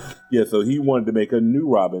so he wanted to make a new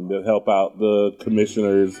Robin to help out the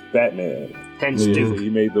Commissioner's Batman. Hence Duke. So he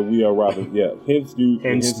made the We Are Robin. Yeah, hence Duke.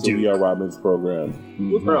 Hence the We Are Robins program.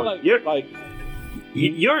 Bro,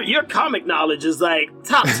 your comic knowledge is like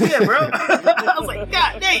top tier, bro. I was like,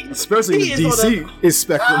 God dang. Especially with DC, it's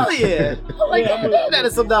Spectrum. Oh yeah. I'm like, that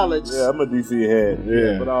is some knowledge. Yeah, I'm a DC head.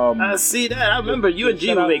 Yeah. But I see that. I remember you and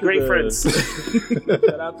G would make great friends.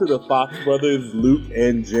 Shout out to the Fox brothers, Luke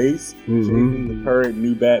and Jace. Jason's the current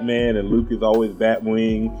new Batman, and Luke is always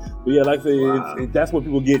Batwing. But yeah, like I said, that's when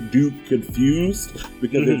people get Duke confused,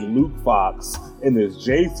 because there's Luke Fox and there's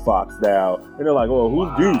Jace Fox now, and they're like, "Oh, who's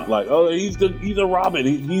Duke?" Like, "Oh, he's a Robin.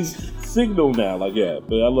 He's Signal now." Like, yeah,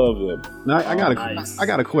 but I love him. Now, I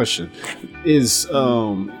got a question. Is you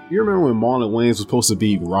remember when Marlon Wayans was supposed to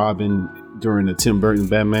be Robin during the Tim Burton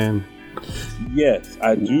Batman? Yes,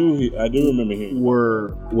 I do remember him.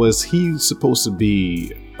 Was he supposed to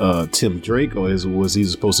be Tim Drake, or was he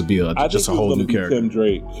supposed to be just a whole new character? Tim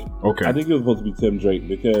Drake. Okay, I think it was supposed to be Tim Drake,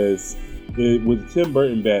 because with Tim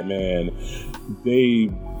Burton Batman, they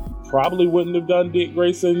probably wouldn't have done Dick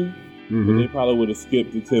Grayson. They probably would have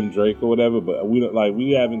skipped to Tim Drake or whatever. But we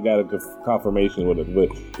haven't got a confirmation with it. But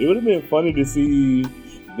it would have been funny to see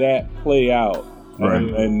that play out, right?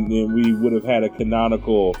 And then we would have had a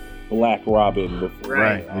canonical Black Robin before.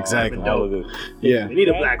 Right, exactly. All of this. Yeah, we need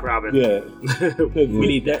a Black Robin. Yeah, because we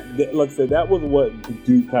need that. Like I said, that was what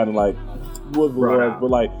Duke kind of like was. But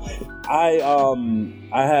like, I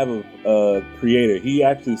have a creator. He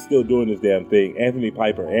actually still doing this damn thing. Anthony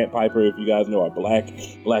Piper, Ant Piper, if you guys know, our Black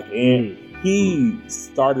Ant. He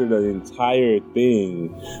started an entire thing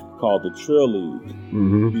called the Trill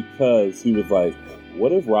League, because he was like,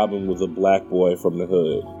 what if Robin was a black boy from the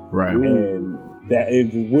hood? Right. And that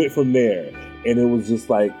it went from there, and it was just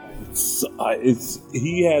like,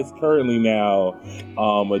 he has currently now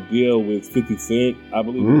a deal with 50 Cent, I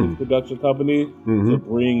believe, his production company, to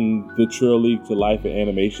bring the Trill League to life in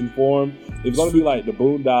animation form. It's going to be like the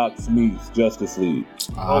Boondocks meets Justice League.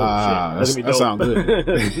 That sounds good. That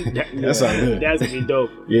sounds good. That's gonna be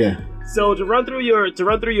dope. Yeah. So to run through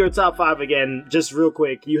your top 5 again, just real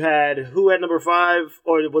quick, you had who at number 5,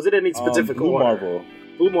 or was it any specific Blue order? Marvel.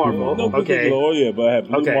 Blue Marvel. No particular order, but I had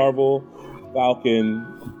Blue Marvel, Falcon,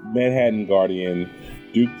 Manhattan Guardian,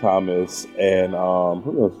 Duke Thomas, and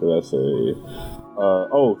who else did I say?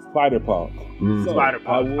 Spider-Punk. So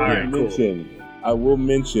Spider-Punk. I will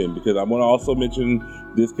mention, because I want to also mention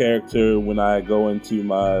this character when I go into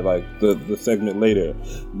my the segment later.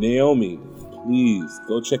 Naomi. Please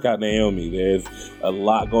go check out Naomi. There's a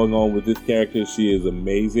lot going on with this character. She is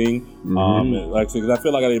amazing. Like I said, 'cause I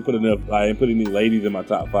feel like I didn't put any ladies in my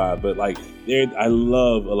top 5, but I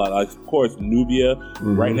love a lot. Like, of course, Nubia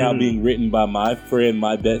right now being written by my friend,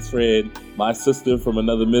 my best friend, my sister from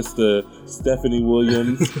another Mr. Stephanie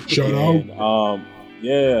Williams. Shout out.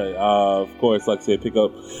 Of course, like I said, pick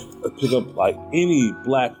up like any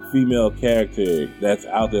black female character that's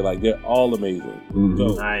out there. Like, they're all amazing.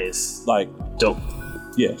 So, nice. Like, dope.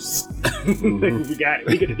 Yes. We got it.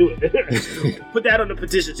 We gotta do it. Put that on the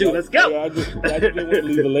petition too. Let's go. I just didn't want to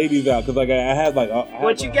leave the ladies out, because I have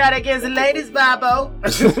what you got against the ladies, Bobo?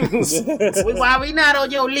 Why we not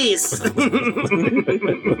on your list?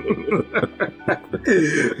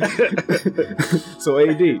 So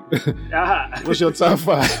AD, what's your top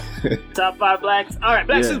 5? Top 5 blacks. All right,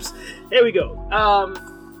 Black Soups. Here we go.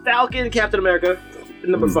 Falcon, Captain America,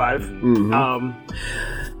 number 5.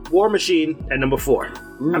 War Machine at number 4.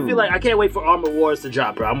 I feel like I can't wait for Armor Wars to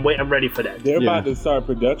drop, bro. I'm ready for that. They're about to start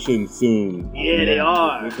production soon. Yeah, they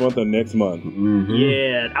are. This month or next month.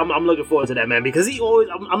 Yeah, I'm looking forward to that, man. Because he always,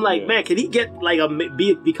 I'm like, man, can he get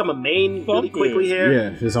become a main really quickly here? Yeah,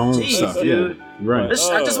 his own stuff. Dude. Yeah, right.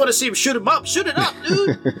 I just want to see him shoot it up,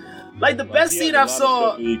 dude. Like the best scene I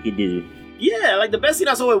saw. He could do. Yeah, like the best scene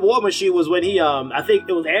I saw with War Machine was when he, I think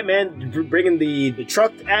it was Ant-Man bringing the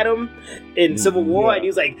truck at him in Civil War, and he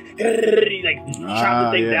was like, chopped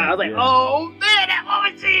the thing down. I was like, oh man, that War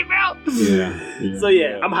Machine, bro. So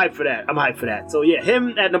yeah, I'm hyped for that. So yeah,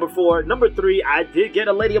 him at number 4. Number 3, I did get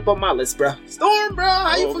a lady up on my list, bro. Storm, bro.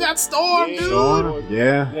 How you forgot Storm, dude? Storm.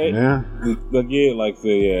 Yeah. Again, like I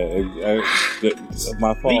said, it's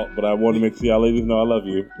my fault, but I want to make sure y'all ladies know I love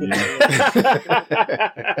you.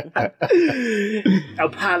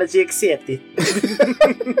 Apology accepted.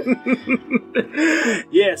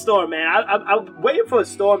 Yeah, Storm, man. I'm waiting for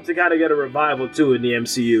Storm to kind of get a revival too in the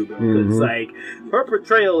MCU, bro. Because like her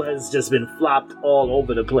portrayal has just been flopped all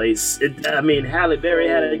over the place. Halle Berry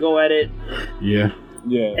had to go at it. Yeah.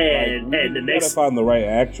 Yeah, and the next, gotta find the right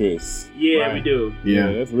actress. Yeah, right. We do.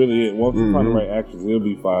 Yeah, that's really it. Once we find the right actress, it'll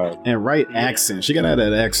be fine. And right accent. She gotta have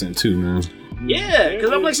that accent too, man. Yeah, because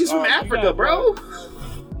I'm like, she's from Africa, bro.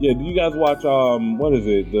 Yeah, do you guys watch what is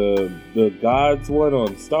it? The Gods one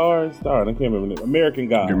on Star? I can't remember the name. American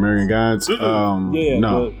Gods. American Gods.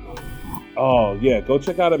 No. Go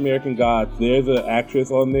check out American Gods. There's an actress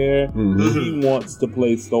on there. She wants to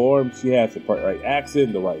play Storm. She has the right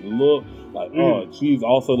accent, the right look. Like, she's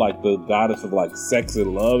also like the goddess of like sex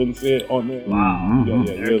and love and shit on there. Wow.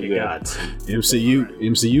 American Gods.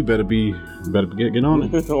 MCU better get on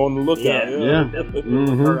it. On the lookout. Yeah.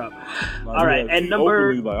 Her up. All right, and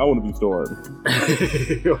number. Like, I want to be Storm.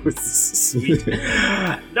 Sweet.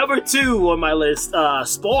 Number 2 on my list,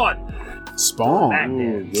 Spawn.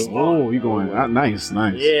 Spawn. You going nice.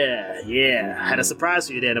 Yeah. I had a surprise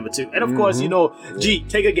for you there, number 2. And of course, G,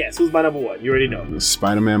 take a guess. Who's my number 1? You already know.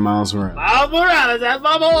 Spider-Man Miles Morales. Miles Morales, that's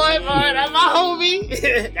my boy, that's my homie.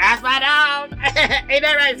 That's my dog. Ain't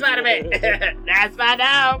that right, Spider-Man? That's my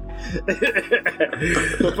dog.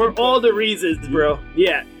 For all the reasons, bro.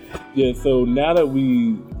 Yeah. Yeah, so now that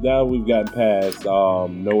we've gotten past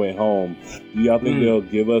No Way Home, do y'all think they'll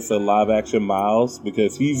give us a live action Miles?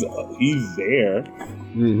 Because he's there.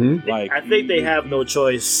 Like, I think they have no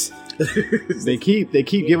choice. They keep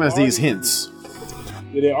giving us these hints.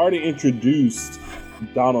 Yeah, they already introduced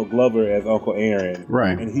Donald Glover as Uncle Aaron,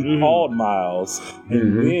 right? And he called Miles,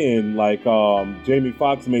 and then like Jamie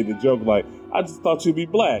Foxx made the joke like, I just thought you'd be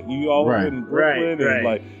black. You all were in Brooklyn, and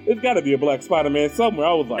like, there's got to be a black Spider-Man somewhere.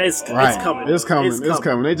 I was like, it's coming. It's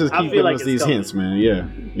coming. They just keep giving us these hints, man.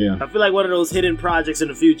 Yeah. I feel like one of those hidden projects in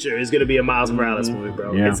the future is going to be a Miles Morales movie,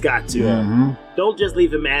 bro. Yeah. It's got to. Don't just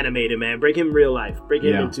leave him animated, man. Bring him real life. Bring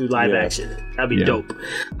him into live action. That'd be dope.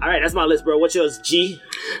 All right, that's my list, bro. What's yours, G?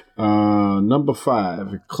 Number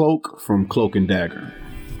 5, Cloak from Cloak and Dagger.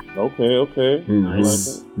 Okay.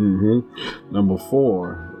 Nice. Number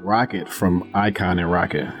 4, Rocket from Icon and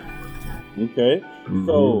Rocket. Okay.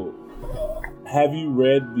 So, have you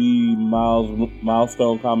read the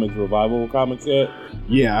Milestone Comics Revival comics yet?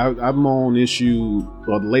 Yeah, I'm on issue.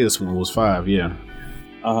 Well, the latest one was 5. Yeah.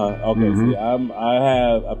 Okay. See,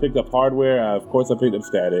 I picked up Hardware. Of course, I picked up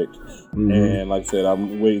Static, and like I said,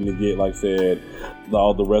 I'm waiting to get, like I said,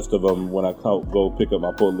 all the rest of them when I go pick up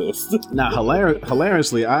my pull list. Now,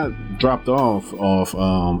 hilariously, I dropped off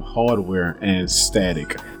Hardware and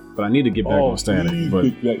Static, but I need to get back on Static.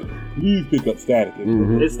 Please pick up Static.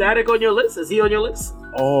 Is Static on your list? Is he on your list?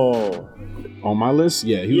 On my list,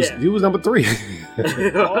 yeah, he was number 3. There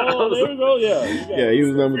we go. Yeah, he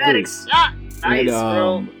was number 3. Nice,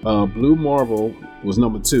 and Blue Marvel was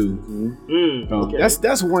number 2. Okay.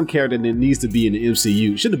 That's one character that needs to be in the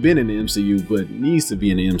MCU. Should have been in the MCU, but needs to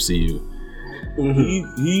be in the MCU.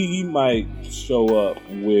 He might show up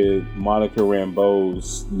with Monica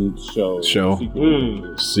Rambeau's show.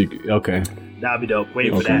 Secret. Okay. That'd be dope.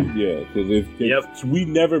 Waiting for that. Yeah, because we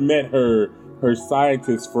never met her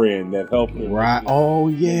scientist friend that helped her. Right. Oh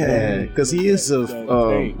yeah, because he is a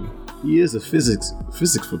physics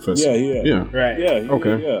professor. Yeah. Right. Yeah.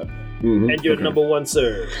 Okay. Yeah. And you're number 1,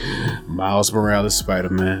 sir. Miles Morales,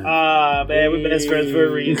 Spider-Man. Man, we're best friends for a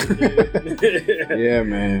reason, dude. Yeah,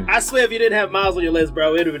 man. I swear, if you didn't have Miles on your list,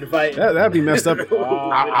 bro, it'd have been a fight. That'd be messed up.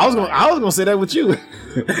 I was gonna say that with you.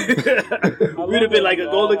 We'd have been like a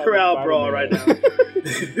Golden Corral brawl right now.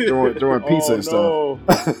 throwing pizza and stuff.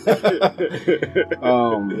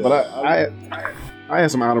 But I had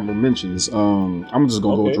some honorable mentions. I'm just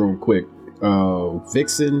gonna go through them quick.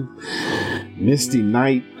 Vixen, Misty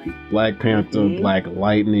Knight, Black Panther, Black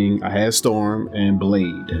Lightning. I had Storm and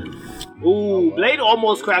Blade. Ooh, Blade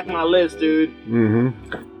almost cracked my list, dude.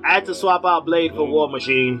 I had to swap out Blade for War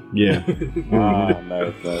Machine. Yeah.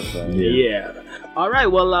 Nice. Yeah. All right,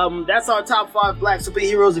 well, that's our top 5 black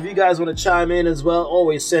superheroes. If you guys want to chime in as well,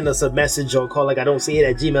 always send us a message or call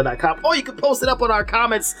icadon'tseeit@gmail.com, or you can post it up on our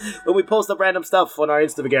comments when we post up random stuff on our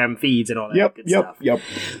Instagram feeds and all that good stuff. Yep.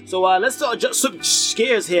 So let's talk just some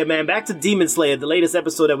scares here, man. Back to Demon Slayer, the latest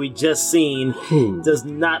episode that we just seen. Does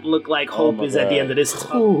not look like hope is at the end of this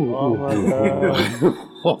tunnel. Oh my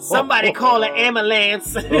god. Somebody call an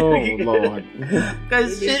ambulance. Oh Lord.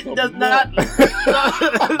 Because shit does not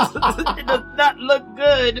it does not look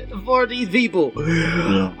good for these people.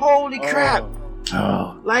 Holy crap.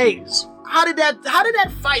 Oh, Like, how did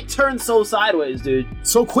that fight turn so sideways, dude?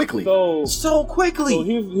 so quickly. So quickly. So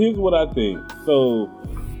here's what I think. So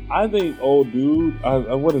I think old dude,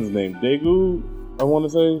 what is his name? Daegu, I want to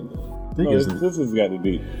say. No, this has got to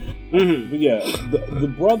be. But yeah,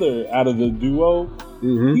 the brother out of the duo,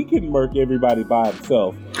 he can murk everybody by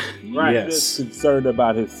himself. Right. He's just concerned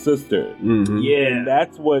about his sister. Yeah. And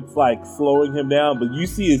that's what's like slowing him down. But you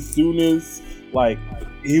see, as soon as like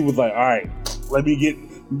he was like, all right, let me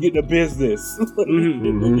get the business. Let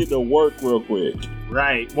me get to work real quick.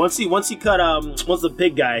 Right. Once the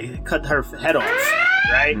big guy cut her head off,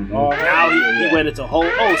 right? Now he went into whole.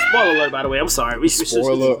 Oh, spoiler alert! By the way, I'm sorry.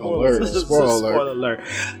 Spoiler alert.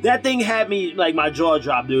 That thing had me like my jaw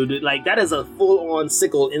dropped, dude. Like that is a full on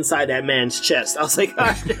sickle inside that man's chest. I was like,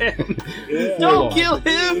 gosh damn! Don't kill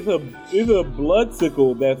him. It's a blood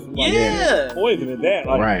sickle that's like poison in that.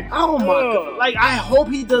 Like, Right. Oh my god! Like I hope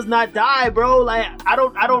he does not die, bro. Like I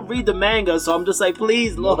don't read the manga, so I'm just like,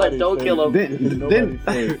 please, Lord, don't kill him. Then,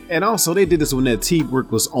 and also they did this when their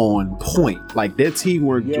teamwork was on point. Like their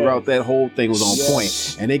teamwork throughout that whole thing was on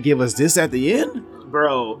point, and they give us this at the end,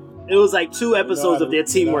 bro. It was like 2 episodes of their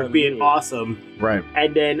teamwork being awesome. right?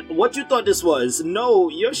 And then what you thought this was? No,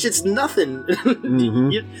 your shit's nothing.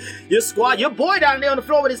 Your squad, your boy down there on the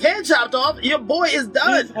floor with his head chopped off. Your boy is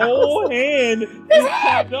done. His whole hand is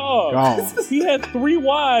chopped off. Gone. He has 3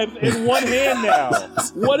 wives in one hand now.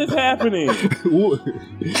 What is happening?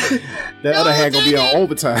 That other hand gonna be on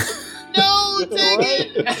overtime. No, take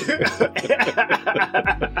it.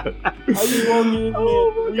 How you gonna give me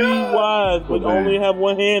 3 wives but only have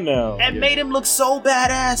one hand now? And made him look so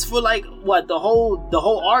badass for like what the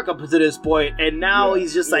whole arc up to this point, and now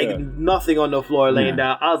he's just like nothing on the floor laying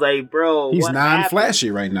down. I was like, bro, He's what non-flashy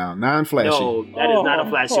happened? right now. Non-flashy. No, that is not a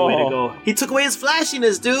flashy way to go. He took away his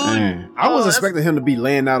flashiness, dude. Man, I was expecting him to be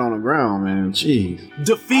laying out on the ground, man. Jeez.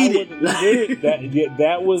 Defeated.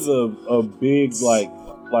 That was a big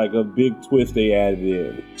like a big twist they added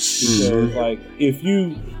in. Because like if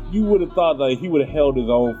you would have thought like he would have held his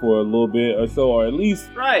own for a little bit or so, or at least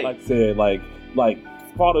like I said, like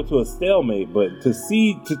fought it to a stalemate, but to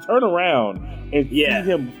turn around and see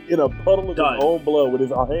him in a puddle of his own blood with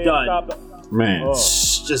his hand chopped off. Man.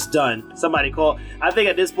 Just done. Somebody call. I think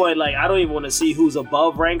at this point, like, I don't even want to see who's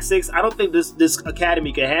above rank 6. I don't think this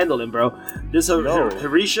academy can handle him, bro. This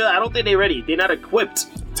Harisha, I don't think they're ready. They're not equipped.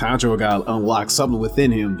 Tanjiro got to unlock something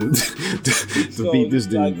within him, dude, to beat this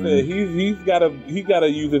dude. Like man. He's gotta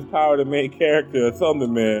use his power to make character or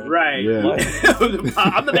something, man. Right. Yeah.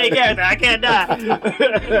 I'm the main character. I can't die.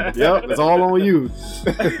 Yep, it's all on you.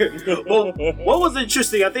 Well, what was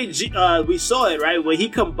interesting, I think we saw it, right, when he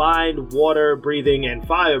combined water breathing and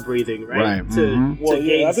fire breathing, right? To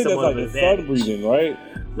gain I think that's like advantage. sun breathing, right?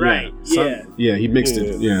 Right. Yeah, he mixed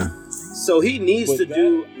it. Yeah. So he needs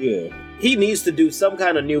He needs to do some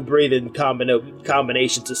kind of new breathing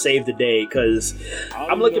combination to save the day, because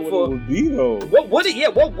I'm looking for. What would it be,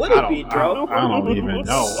 though? What would it be, bro? I don't even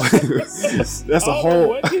know. That's a whole.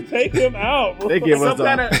 What can take him out, bro? They give Some us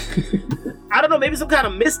kind of. I don't know, maybe some kind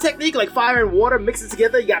of mist technique, like fire and water mixed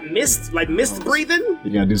together. You got mist breathing.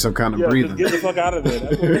 You gotta do some kind of breathing. Just get the fuck out of there.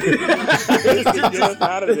 Get us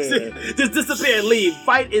out of there. Just disappear and leave.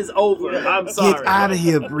 Fight is over. I'm sorry. Get out of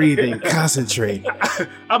here breathing. Concentrate.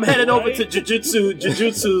 I'm heading over to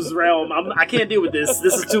Jujutsu's realm. I can't deal with this.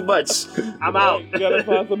 This is too much. I'm out. You gotta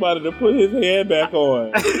find somebody to put his hand back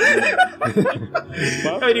on.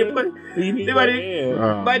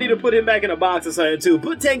 Might need to put him back in a box or something too.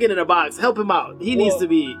 Put Tengen in a box. Help him out. He needs to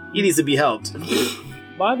be helped.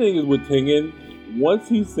 My thing is with Tengen, once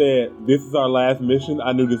he said this is our last mission,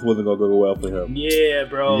 I knew this wasn't gonna go well for him. Yeah,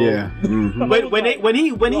 bro. Yeah. Mm-hmm. When he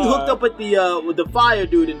hooked up with the fire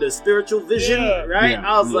dude in the spiritual vision, right?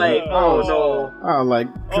 Yeah. I was like, oh no. I was like,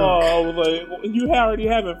 you already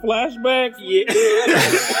having flashbacks? Yeah.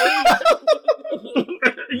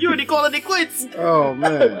 You already calling it quits. Oh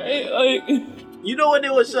man. You know when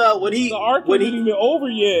it was when the arc wasn't even over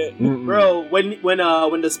yet, bro.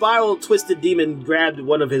 When the spiral twisted demon grabbed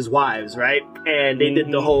one of his wives, right, and they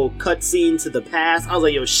did the whole cut scene to the past. I was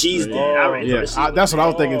like, yo, she's dead. That's what I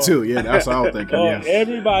was thinking too. Yeah, that's what I was thinking. Yeah.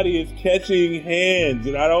 Everybody is catching hands,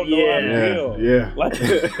 and I don't know how to feel. Yeah,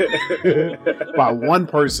 by one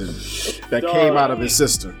person that came out of his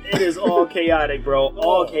sister. It is all chaotic, bro.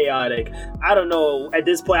 All chaotic. I don't know. At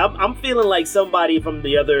this point, I'm feeling like somebody from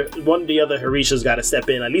one of the other Harishas got to step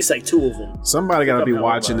in. At least like two of them. Somebody got to be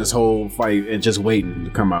watching this whole fight and just waiting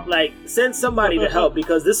to come out. Like, send somebody to help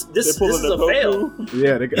because this is a fail.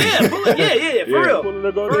 Yeah, for real.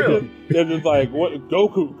 For real. They're just like, what?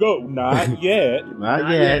 Goku, go! Not yet.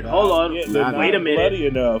 Not yet. Hold on. Wait a minute. Bloody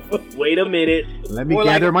enough. Wait a minute. Let me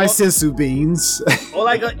gather my sensu beans. Or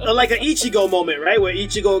like an Ichigo moment, right? Where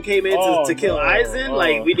Ichigo came in to kill Aizen.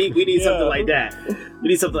 Like we need something like that. We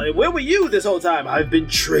need something like, where were you this whole time? I've been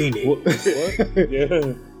training. What?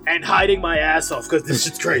 Yeah. And hiding my ass off because this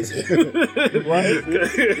shit's crazy. Right?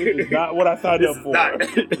 This is not what I signed up for.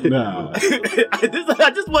 No.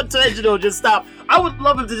 I just want Tanjiro to just stop. I would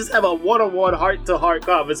love him to just have a one-on-one, heart-to-heart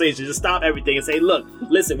conversation. Just stop everything and say, look,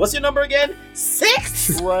 listen, what's your number again?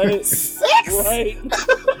 6? Right. 6? Right.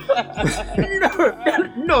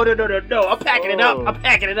 No. I'm packing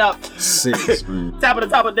it up. 6, man. Tap on the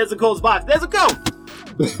top of Nezuko's box. Nezuko!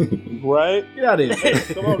 Right? Get out of here.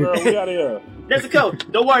 Come on, girl. We out of here.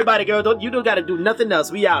 Nezuko, don't worry about it, girl. You don't got to do nothing else.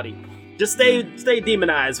 We outie. Just stay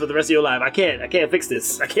demonized for the rest of your life. I can't fix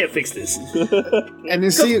this. And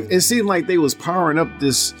it seemed like they was powering up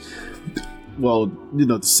this. Well,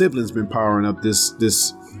 the siblings been powering up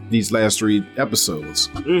these last 3 episodes,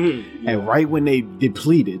 and right when they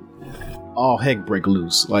depleted, all heck break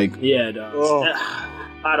loose. Like, yeah, dog.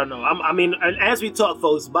 I don't know. I mean, as we talk,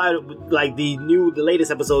 folks, by like the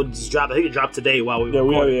latest episode just dropped. I think it dropped today while we were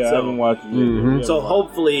recording. I haven't watched it. So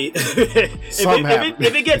hopefully,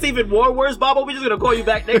 if it gets even more worse, Bobo, we're just gonna call you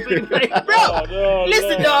back next week. Like, bro,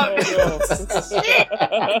 listen, dog.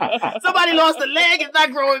 Somebody lost a leg. It's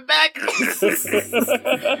not growing back.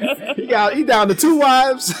 he down to 2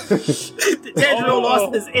 wives. Tanjiro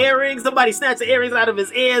lost his earrings. Somebody snatched the earrings out of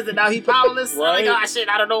his ears, and now he's powerless. Right. Like, oh shit,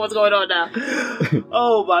 I don't know what's going on now.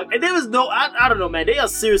 Oh my! And there was no, I don't know, man. They are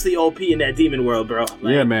seriously OP in that demon world, bro.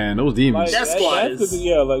 Like, yeah, man, those demons. That squad is.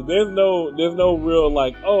 Like there's no real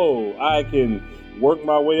like, oh, I can work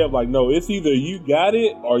my way up. Like, no, it's either you got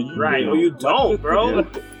it or you or you don't, bro.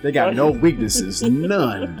 They got no weaknesses,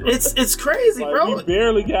 none. It's crazy, like, bro. You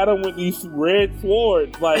barely got them with these red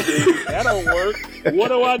swords. Like, if that don't work, what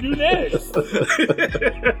do I do next?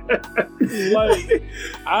 Like,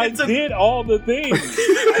 I did all the things.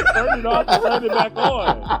 I turned it off and turned it back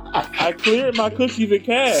on. I cleared my cookies and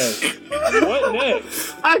cash. What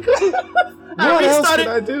next? What else could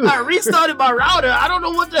I do? I restarted my router. I don't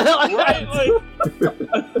know what the hell I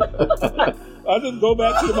Like, I just go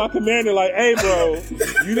back to my commander like, hey, bro,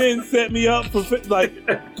 you didn't set me up for, like...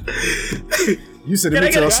 You sent me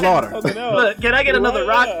to a slaughter. Look, can I get another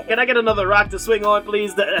rock? Can I get another rock to swing on,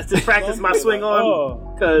 please, to practice my swing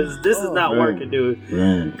on? Because this is not working, dude.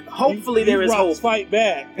 Man. Hopefully there is hope. Fight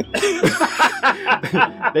back.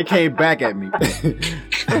 They came back at me.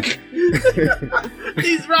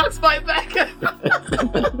 These rocks fight back.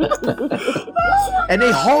 And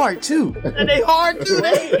they hard too. They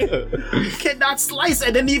cannot slice.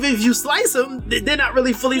 And then even if you slice them, they're not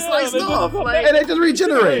really fully sliced off. Like, and they just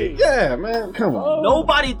regenerate. Yeah, man, come on.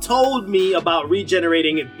 Nobody told me about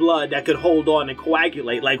regenerating blood that could hold on and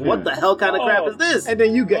coagulate. Like, what the hell kind of crap is this? And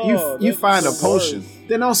then you find a potion.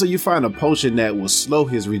 Then also you find a potion that will slow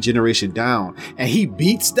his regeneration down, and he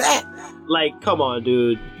beats that. Like, come on,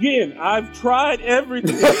 dude. Again, I've tried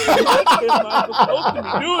everything. What am I supposed to be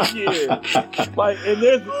doing here? Like, and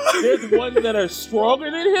there's ones that are stronger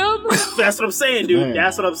than him? That's what I'm saying, dude. Man.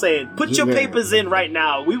 That's what I'm saying. Put your papers in right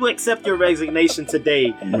now. We will accept your resignation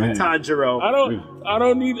today, Tanjiro. I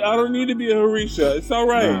don't need to be a Harisha. It's all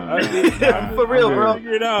right. For real, bro.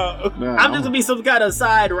 Figure it out. I'm just gonna be some kind of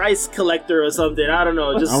side rice collector or something. I don't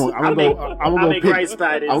know. Just I'll make rice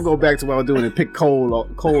patties. I'm gonna go back to what I was doing and pick coal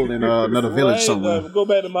in another village somewhere. Go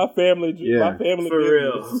back to my family. My family for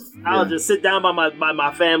real. I'll just sit down by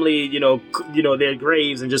my family, their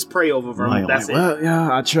graves and just pray over them. That's it. Well,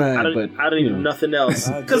 yeah, I tried, I don't need nothing else.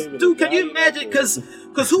 Because, dude, can you imagine? Because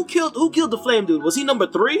who killed the flame dude? Was he number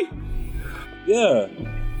 3? Yeah.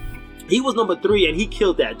 He was number 3 and he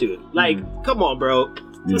killed that dude. Like, come on, bro.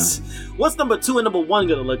 Yeah. What's number 2 and number 1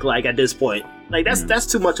 gonna look like at this point? Like that's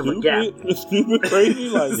too much of a gap. Stupid, crazy,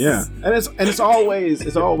 like yeah, and it's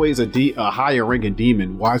always a higher ranking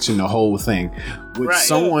demon watching the whole thing with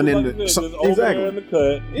someone in the exactly in the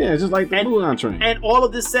cut. Yeah, just like the Mulan train. And all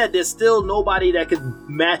of this said, there's still nobody that could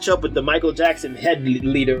match up with the Michael Jackson head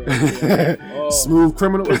leader. Smooth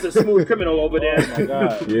criminal. It's the smooth criminal over there. Oh my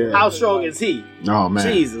god! Yeah. How strong is he? Oh man,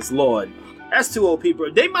 Jesus Lord. That's too OP, bro.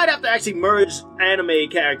 They might have to actually merge anime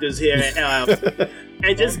characters here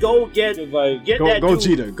and just go get that dude.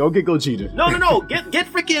 Gogeta. Go get Gogeta. No. Get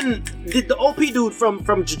freaking the OP dude from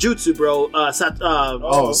Jujutsu, bro.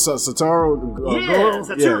 Satoru. Satoru.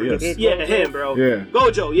 Yes. Yeah, him, bro. Yeah.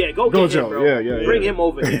 Gojo. Yeah, go get him, bro. Yeah. Bring him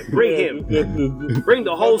over here. Bring him. Bring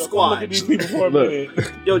the whole squad.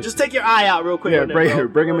 Yo, just take your eye out real quick. Yeah, on that,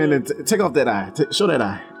 bring him in and take off that eye. Show that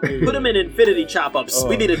eye. Put him in infinity chop-ups.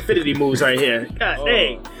 We need infinity moves right here. God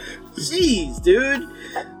dang. Jeez, dude.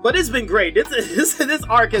 But it's been great. This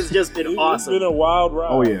arc has just been awesome. It's been a wild ride.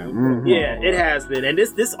 Oh yeah. Mm-hmm. Yeah, it has been. And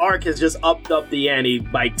this arc has just upped up the ante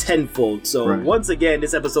by tenfold. So once again,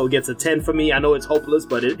 this episode gets a 10 for me. I know it's hopeless,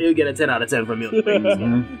 but it'll get a 10 out of 10 from me.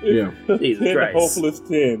 Yeah. Jesus 10 Christ. Hopeless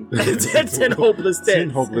 10. 10 hopeless 10. 10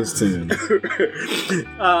 hopeless 10.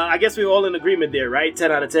 I guess we're all in agreement there, right?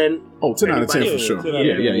 10 out of 10? Oh, 10 out of 10 for sure.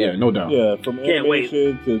 Yeah, no doubt. Yeah, from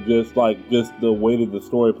animation to just the way that the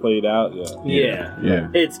story played out. Yeah.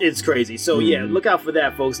 It's crazy. So yeah, look out for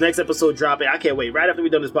that, folks. Next episode dropping. I can't wait. Right after we're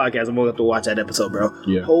done this podcast, I'm gonna have to watch that episode, bro.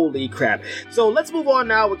 Yeah. Holy crap. So let's move on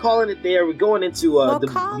now. We're calling it there. We're going into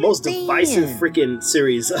the most divisive freaking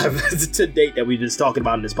series to date that we've been talking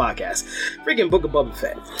about in this podcast. Freaking Book of Boba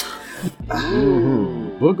Fett.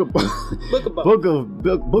 Book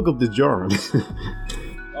of the Jar.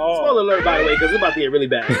 Spoiler alert, by the way, because it's about to get really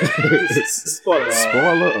bad.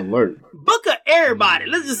 Spoiler alert. Book of everybody.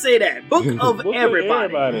 Let's just say that. Book of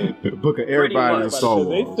everybody. Book of everybody in Star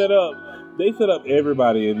Wars. They set up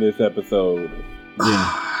everybody in this episode.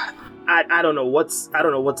 Yeah. I don't know what to. I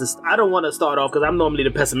don't want to start off because I'm normally the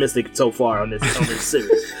pessimistic so far on this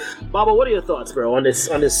series. Baba, what are your thoughts, bro, on this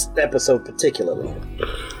episode particularly?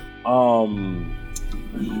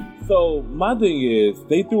 So my thing is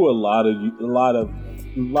they threw a lot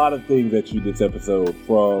of things at you this episode,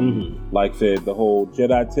 from like said the whole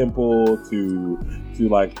Jedi Temple to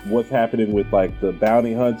like what's happening with like the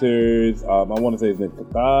bounty hunters. I want to say his name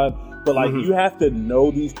Cathad, but like you have to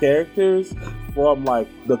know these characters from like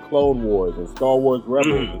the Clone Wars and Star Wars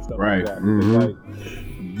Rebels and stuff like that. Like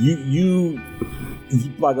you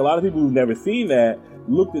like a lot of people who've never seen that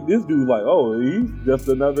looked at this dude like, oh, he's just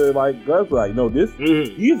another like gunslinger. Like, no,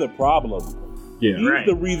 he's a problem. Yeah, he's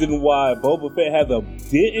the reason why Boba Fett has a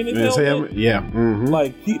dent in his helmet. Yeah,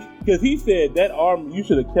 like because he said that armor, you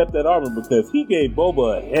should have kept that armor because he gave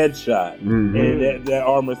Boba a headshot and that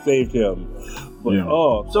armor saved him. But,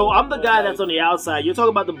 so I'm the guy that's on the outside. You're talking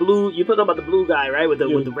about the blue. You're talking about the blue guy, right? With the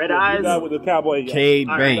red eyes. The guy with the cowboy. Cade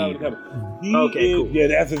Bane. Cool. Yeah,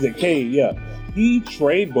 that's his name. Cade. Yeah, he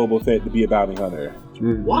trained Boba Fett to be a bounty hunter.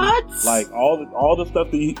 What? Like all the stuff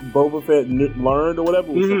that Boba Fett learned or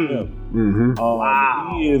whatever was from him.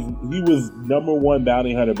 Wow. He was #1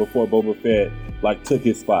 bounty hunter before Boba Fett like took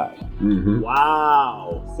his spot.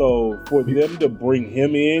 Wow. So for them to bring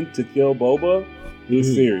him in to kill Boba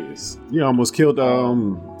is serious. He almost killed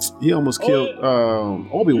Obi-Wan.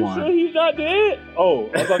 You sure he's not dead? Oh,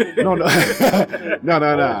 I thought no.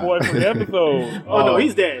 Boy from the episode. No,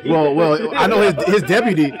 he's dead. Well, I know his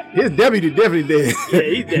deputy. His deputy definitely dead. Yeah,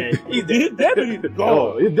 he's dead. His deputy's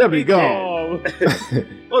gone. His deputy gone.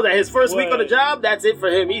 What was that? His first week on the job? That's it for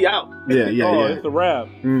him. He's out. Yeah. It's a wrap.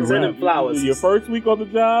 Send him flowers. Your first week on the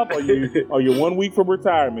job, or you 1 week from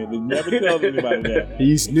retirement, and never tell anybody that.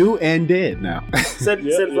 He's new and dead now. Send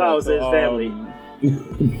flowers to his family.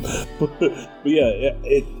 but yeah,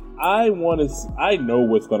 I know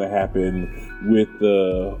what's going to happen with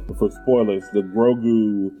for spoilers, the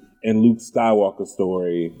Grogu and Luke Skywalker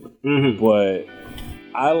story, but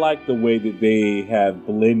I like the way that they have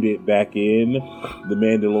blended back in the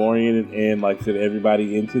Mandalorian and like said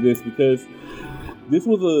everybody into this, because this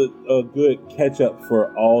was a good catch up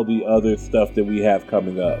for all the other stuff that we have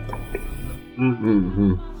coming up.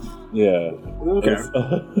 Yeah. Okay.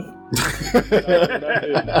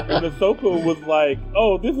 And Ahsoka was like,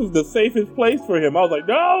 "Oh, this is the safest place for him." I was like,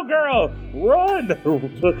 "No, girl, run!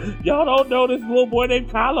 Y'all don't know this little boy named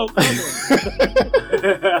Kylo coming."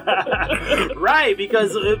 Right,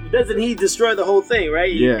 because doesn't he destroy the whole thing? Right?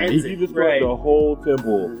 He destroyed the whole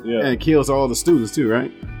temple. Yeah, and kills all the students too.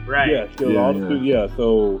 Right? Right. Yeah, kills all the students. Yeah.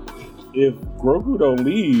 So if Grogu don't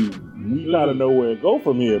leave, we gotta know where to go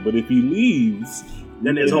from here. But if he leaves,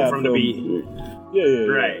 then there's hope for him to be. Yeah.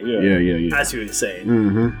 Right. Yeah. I see what you're saying.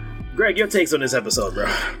 Greg, your takes on this episode, bro?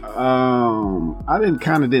 I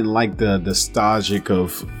didn't like the nostalgic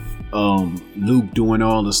of Luke doing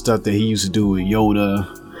all the stuff that he used to do with Yoda.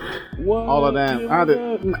 What? All of that.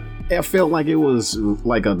 I felt like it was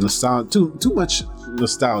like a too much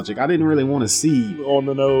nostalgic. I didn't really want to see on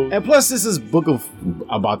the nose. And plus, this is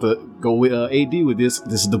about to go with AD with this.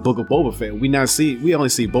 This is the Book of Boba Fett. We only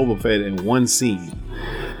see Boba Fett in one scene.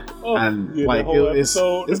 And like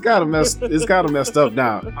it's gotta messed up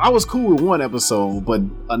now. I was cool with one episode, but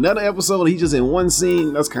another episode he just in one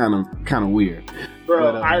scene, that's kind of weird.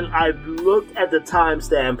 Bro, but, I looked at the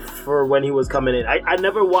timestamp for when he was coming in. I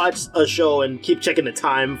never watched a show and keep checking the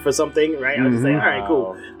time for something, right? I was just like, all right,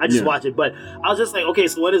 cool. I just watch it. But I was just like, okay,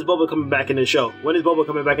 so when is Boba coming back in the show? When is Boba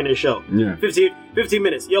coming back in the show? Yeah. 15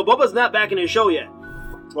 minutes. Yo, Boba's not back in his show yet.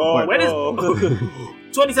 When is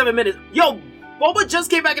 27 minutes? Yo, Boba just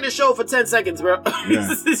came back in the show for 10 seconds, bro.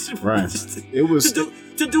 Yeah, right. It was to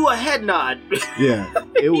do a head nod. Yeah,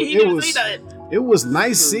 it was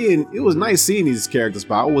nice seeing these characters,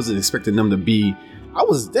 but I wasn't expecting them to be. I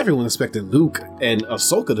was definitely expecting Luke and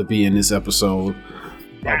Ahsoka to be in this episode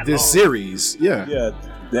of this series. Yeah, yeah.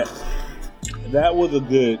 That was a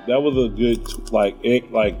good like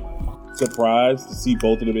surprise to see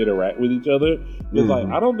both of them interact with each other. It's like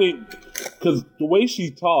I don't think. Because the way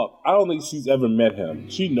she talked, I don't think she's ever met him.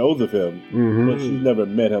 She knows of him, but she's never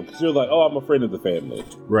met him. She was like, "Oh, I'm a friend of the family."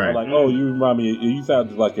 Right. Or like, "Oh, you remind me. You sound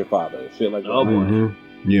just like your father." Shit like that. Oh boy.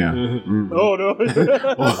 Yeah. Oh no.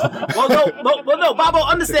 well, no, Bobo.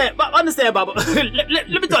 Understand, Bobo. let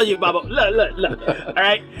me tell you, Bobo. Look. All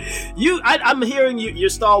right, I'm hearing your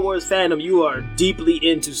Star Wars fandom. You are deeply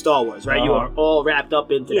into Star Wars, right? You are all wrapped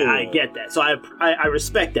up into that. I get that, so I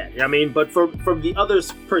respect that. You know what I mean, but from the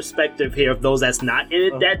other's perspective here, of those that's not in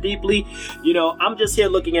it that deeply, I'm just here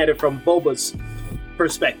looking at it from Boba's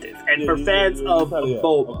perspective, and for fans of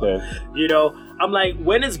Boba, I'm like,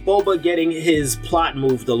 when is Boba getting his plot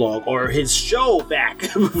moved along or his show back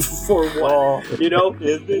for what?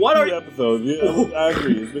 It's been what 2 episodes. Yeah, I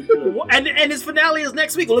agree. It's been 2 episodes. And his finale is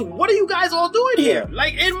next week. Like, what are you guys all doing here?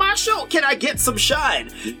 Like, in my show, can I get some shine?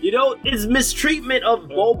 His mistreatment of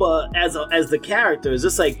Boba as the character is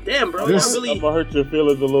just like, damn, bro. I'm gonna hurt your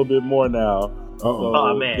feelings a little bit more now.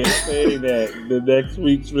 Oh man! They're saying that the next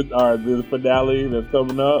week's the finale that's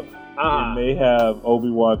coming up, it may have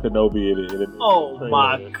Obi-Wan Kenobi in it. Oh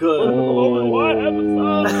my goodness! What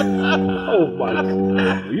episode? Oh my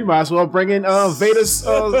god! You might as well bring in Vader's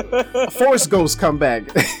Force Ghost come back.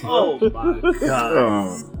 Oh my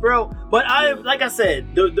god, bro! But like I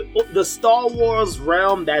said, the Star Wars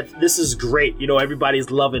realm, that this is great. Everybody's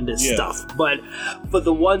loving this stuff. But for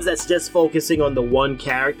the ones that's just focusing on the one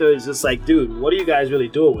character, it's just like, dude, what are you guys really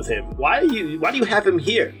doing with him? Why do you have him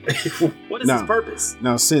here? What is his purpose?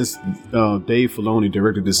 Now, since Dave Filoni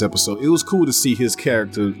directed this episode, it was cool to see his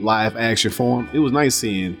character live action form. It was nice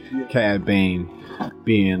seeing Cad Bane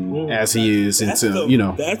being as he is that's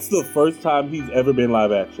the first time he's ever been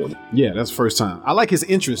live action. Yeah, that's the first time. I like his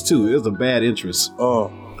interest too. It was a bad interest.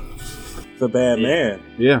 Oh, it's a bad man.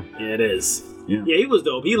 Yeah, it is. Yeah, he was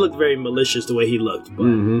dope. He looked very malicious the way he looked, but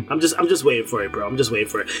I'm just waiting for it, bro. I'm just waiting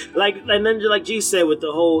for it. And then like G said, with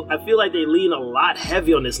the whole, I feel like they lean a lot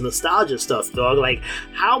heavy on this nostalgia stuff, dog. Like,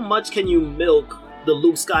 how much can you milk the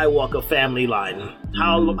Luke Skywalker family line?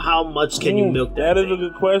 How much can you milk that? That is a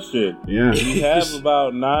good question. Yeah, we have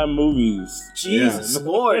about 9 movies. Jesus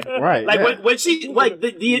Lord, right? Like when she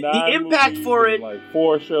the impact for it, like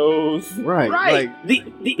 4 shows, right? Like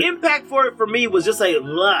the impact for it for me was just like,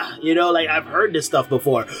 like I've heard this stuff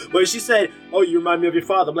before. But she said, "Oh, you remind me of your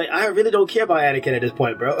father." I'm like, I really don't care about Anakin at this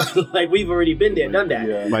point, bro. Like, we've already been there, done that.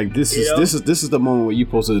 Yeah. Like this is the moment where you're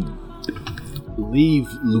supposed to leave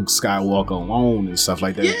Luke Skywalker alone and stuff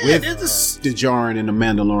like that with the Djarin and the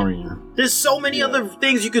Mandalorian. There's so many other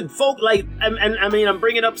things you could and I mean, I'm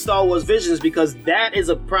bringing up Star Wars Visions because that is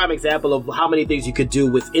a prime example of how many things you could do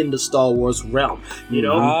within the Star Wars realm.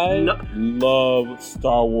 I love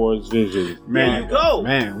Star Wars Visions. There you go.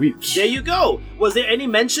 There you go. Was there any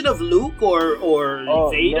mention of Luke or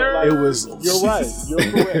Vader? It was. You're right.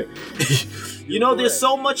 You're correct. There's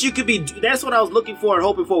so much you could be. That's what I was looking for and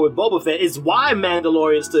hoping for with Boba Fett. Is why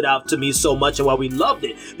Mandalorian stood out to me so much and why we loved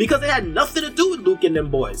it, because it had nothing to do with Luke and them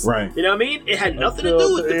boys. Right. You know what I mean? It had nothing to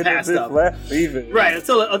do with the past stuff. Right.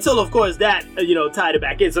 Until of course that tied it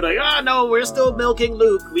back in. So like, no, we're still milking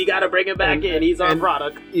Luke. We got to bring him back in. He's our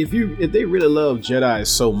product. If they really love Jedi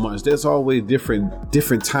so much, there's always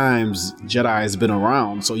different times Jedi's been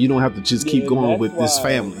around. So you don't have to just keep going with this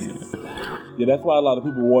family. Yeah, that's why a lot of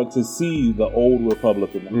people want to see the old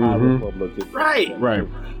Republic and the High Republic. Right. Right.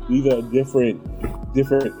 These are different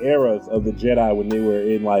different eras of the Jedi when they were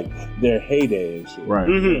in like their heyday and shit. Right.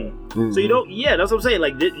 So you don't. Yeah, that's what I'm saying.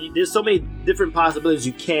 Like, there's so many different possibilities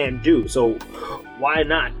you can do. So why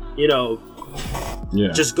not?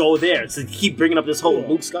 Just go there. So keep bringing up this whole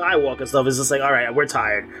Luke Skywalker stuff. It's just like, all right, we're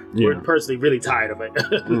tired. We're personally really tired of it.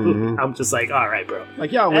 I'm just like, all right, bro.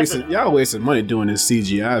 Like y'all wasting money doing this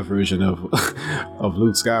CGI version of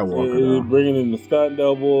Luke Skywalker. Yeah, bringing in the stunt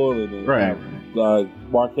double and then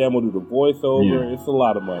Mark Hamill do the voiceover. Yeah. It's a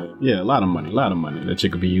lot of money. Yeah, a lot of money that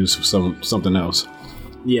shit could be used for something else.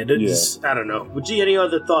 Yeah, I don't know. But any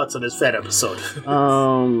other thoughts on this Fett episode?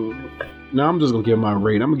 No, I'm just gonna give my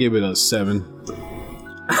rate. I'm gonna give it a 7.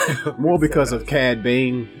 More because of Cad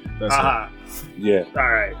Bane. That's it. Yeah. All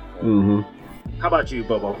right. How about you,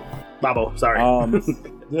 Bobo? Babo, sorry. I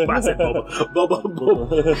said Bobo. Bobo.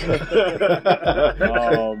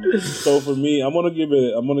 So for me, I'm gonna give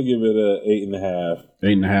it a 8.5.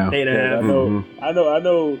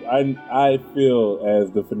 8.5. I feel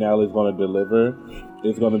as the finale is gonna deliver,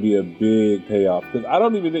 it's gonna be a big payoff because I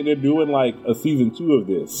don't even think they're doing like a season 2 of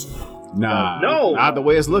this. Nah, no, not the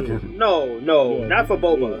way it's looking. No, not for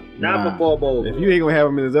Boba, not for Bobo. If you ain't gonna have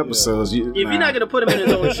him in his episodes, if you're not gonna put him in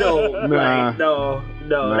his own show, no,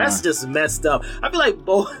 that's just messed up. I feel like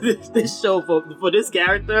this show for this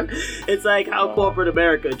character, it's like how corporate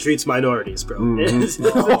America treats minorities, bro. It's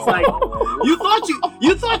like you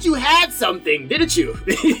thought you had something, didn't you?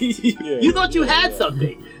 You thought you had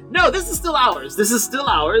something. No, this is still ours.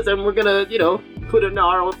 And we're gonna, put in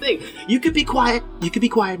our own thing. You could be quiet. Now.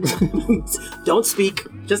 Don't speak.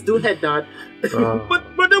 Just do a head nod.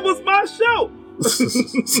 But it was my show.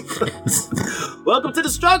 Welcome to the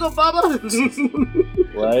struggle, Bubba.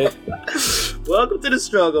 Right. Welcome to the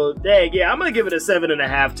struggle. Dang, yeah, I'm gonna give it a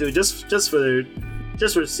 7.5 too. Just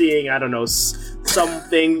for seeing, I don't know,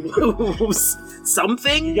 something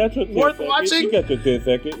worth watching. You got your 10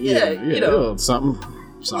 seconds. Yeah, something.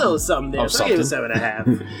 A little something there. So I give it 7.5.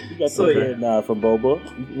 You got your head nod from Boba.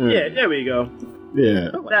 Yeah, there we go.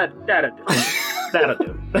 Yeah. That'll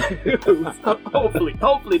do.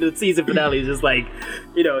 Hopefully the season finale is just like,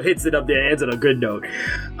 hits it up there, ends on a good note.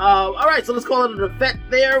 All right, so let's call it a Fett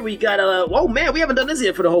there. We got we haven't done this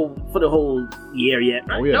yet for the whole year yet,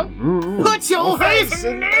 right? Oh, yeah. Nope. Put your face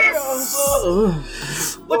in this.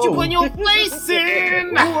 What you put your face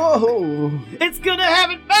in? Whoa. It's gonna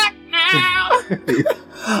have it back now.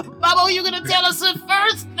 Bubbo, you gonna tell us the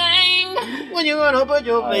first thing when you gonna put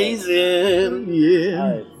your face in? Yeah.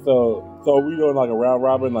 All right, so are we doing like a round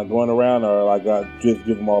robin, like going around, or like just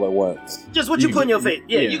give them all at once? Just what you put in your face.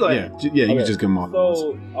 Yeah, you go ahead. Yeah, you can just give them all at once.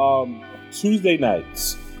 So, Tuesday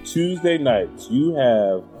nights, you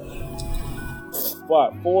have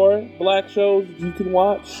 4 black shows you can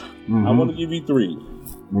watch. I'm gonna give you 3.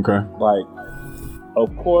 Okay. Like,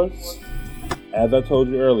 of course, as I told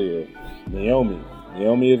you earlier, Naomi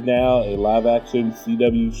is now a live-action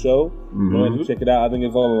CW show. Go ahead and check it out. I think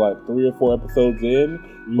it's only like 3 or 4 episodes in,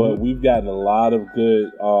 but we've gotten a lot of good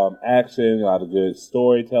action, a lot of good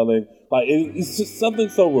storytelling. Like, it's just something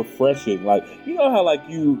so refreshing. Like, you know how like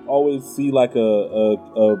you always see like a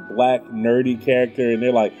black nerdy character, and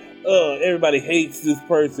they're like, everybody hates this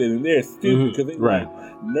person, and they're stupid because they like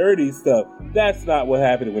nerdy stuff. That's not what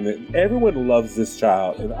happened when everyone loves this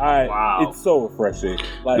child, and it's so refreshing.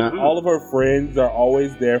 Like, all of her friends are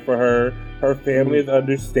always there for her. Her family is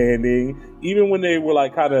understanding. Even when they were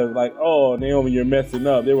like kind of like, oh, Naomi, you're messing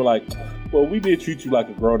up, they were like, well, we did treat you like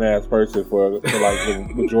a grown ass person for like the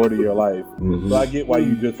majority of your life. So I get why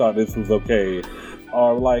you just thought this was okay.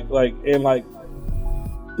 Or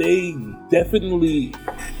they definitely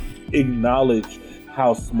acknowledge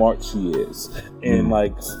how smart she is, and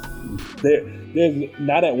like there's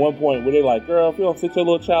not at one point where they're like, girl, if you don't sit your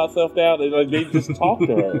little child self down, they just talk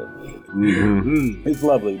to her. It's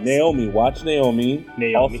lovely. Watch Naomi.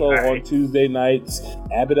 Also on Tuesday nights,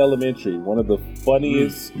 Abbott Elementary, one of the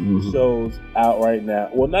funniest shows out right now.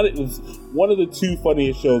 Well, it was one of the 2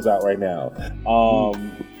 funniest shows out right now.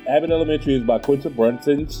 Abbott Elementary is by Quinta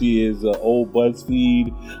Brunson. She is an old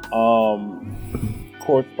BuzzFeed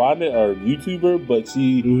correspondent or YouTuber, but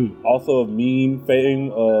she also a meme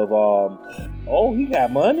fame of he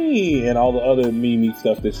got money and all the other meme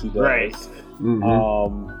stuff that she does. Right.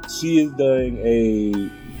 She is doing a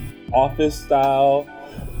office style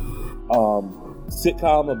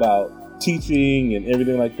sitcom about teaching and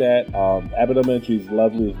everything like that. Abbott Elementary is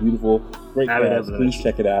lovely, it's beautiful, great cast. Please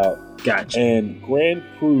check it out. Gotcha. And Grand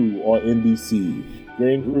Crew on NBC.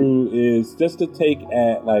 Grand Crew is just a take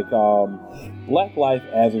at like Black life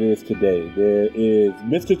as it is today. There is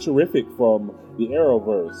Mr. Terrific from the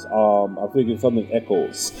Arrowverse. I think it's something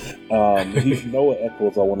Eccles. He's Noah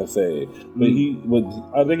Eccles, I want to say. But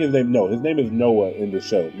I think his name is Noah in the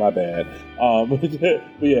show. My bad. But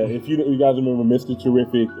yeah, if you guys remember Mr.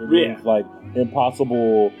 Terrific, it's like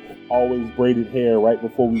impossible, always braided hair right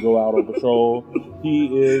before we go out on patrol.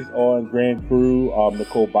 He is on Grand Crew.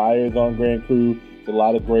 Nicole Byer is on Grand Crew. There's a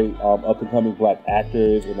lot of great up-and-coming Black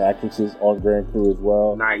actors and actresses on Grand Crew as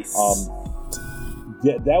well. Nice.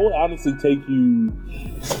 That would honestly take you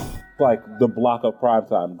like the block of prime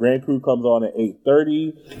time. Grand Crew comes on at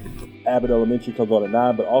 8:30. Abbott Elementary comes on at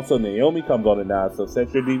 9, but also Naomi comes on at 9. So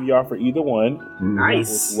set your DVR for either one. Nice.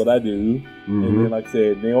 Which is what I do. And then, like I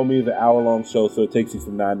said, Naomi is an hour-long show, so it takes you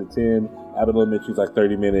from 9 to 10. Abbott Elementary is like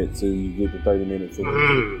 30 minutes, so you get the 30 minutes.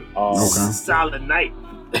 Solid night.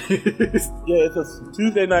 Yeah, it's a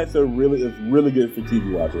Tuesday night, so it's really good for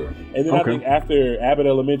TV watching. And then I think after Abbott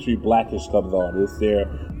Elementary, Blackish comes on. It's their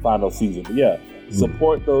final season. But yeah,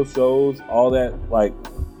 support those shows. All that, like,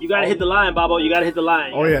 you gotta hit the line, Bobo. You gotta hit the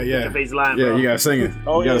line. Oh yeah. Put your face line, yeah, bro. you gotta sing it.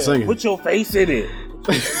 Oh, you gotta sing it. Put your face in it.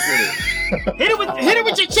 Hit it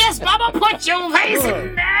with your chest, Baba. Put your face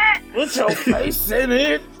in that. Put your face in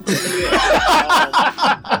it.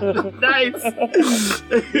 Nice.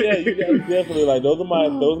 Yeah, you guys definitely like those are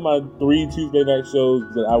my 3 Tuesday night shows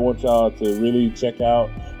that I want y'all to really check out.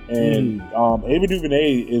 And Ava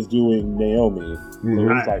DuVernay is doing Naomi, so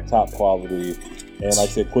it's like top quality. And like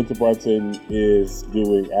I said, Quinta Brunson is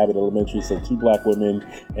doing Abbott Elementary, so 2 Black women,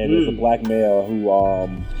 and there's a Black male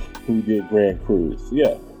who did Grand Crew. So,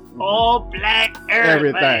 yeah. All black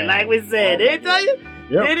everything. Like we said. Did it tell you?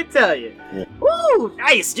 Yep. Did it tell you? Yeah. Woo!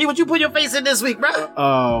 Nice. G, what you put your face in this week, bro?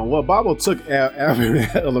 Well, Bobo took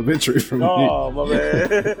Abbott Elementary from me. Oh, my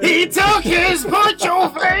man. He took his put your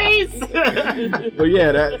face. But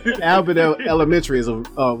yeah, that Abbott Elementary is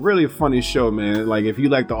a really funny show, man. Like, if you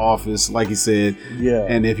like The Office, like he said,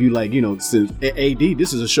 and if you like, since AD,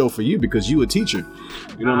 this is a show for you because you a teacher.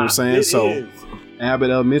 You know what I'm saying? So Abbott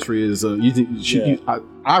Elementary is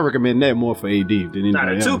I recommend that more for AD than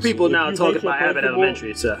anybody else. 2 people now talking about Abbott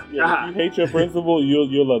Elementary, so if you hate your principal,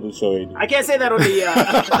 you'll love the show, AD. I can't say that on the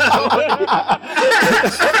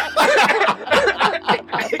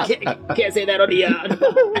can't say that on the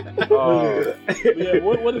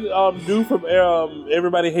what did do from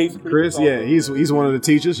Everybody Hates Chris? Yeah, he's one of the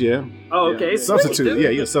teachers. Yeah. Oh, okay. Substitute.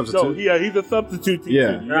 Yeah, he's a substitute. No, he's a substitute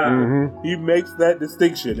teacher. Yeah. He makes that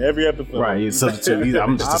distinction every episode. Right, he's a substitute.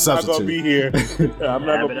 I'm just a substitute. I'm not gonna be here. I'm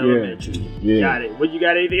not Abbott Elementary. Yeah. Got it. What you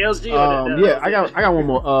got? Anything else, G? Yeah, I got one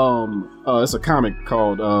more. It's a comic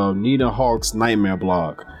called Nina Hawk's Nightmare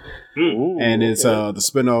Blog. Ooh, and it's the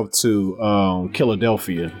spinoff to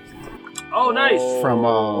Philadelphia. Oh, nice. From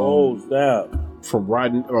snap. From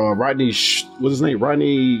Rodney, what's his name?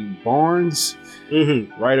 Rodney Barnes.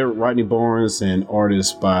 Writer Rodney Barnes and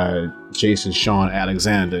artist by Jason Sean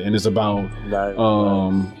Alexander, and it's about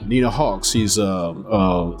Nina Hawk. She's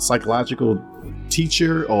a psychological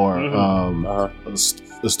teacher or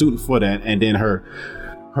a student for that, and then her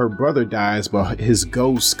brother dies, but his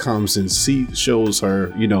ghost comes and shows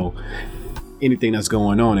her, anything that's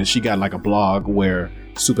going on, and she got like a blog where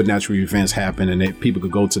supernatural events happen, and people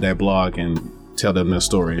could go to that blog and tell them their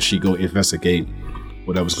story, and she go investigate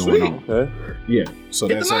whatever's going on. Okay. Yeah. So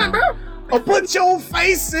Hit that's the line, bro. put your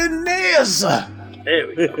face in this. There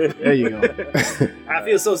we go. There you go. I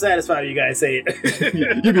feel so satisfied you guys say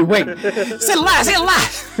it. You been waiting. Say it live. Say it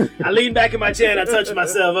live. I lean back in my chair and I touch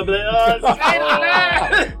myself. I'm like, say it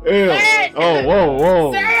live. Say it. Oh,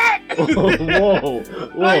 whoa. Say it. Whoa.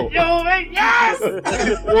 Put your face. Yes.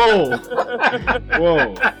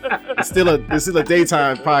 Whoa. It's still a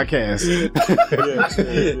daytime podcast.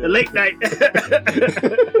 The late night.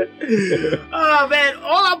 Oh man,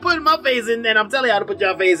 all I'm putting my face in, and I'm telling you how to put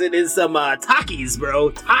your face in, is some Takis,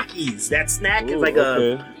 bro. Takis. That snack is like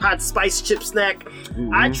a hot spice chip snack.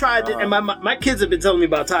 I tried it, and my kids have been telling me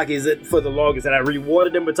about Takis for the longest, and I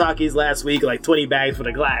rewarded them with Takis last week, like 20 bags for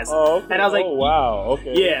the class. Oh, okay. And I was like, wow,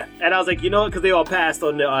 okay. Yeah, and I was like, because they all passed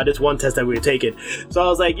on this one test that we were taking. So I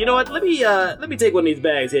was like, you know what? Let me take one of these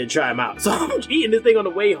bags here and try them out. So I'm eating this thing on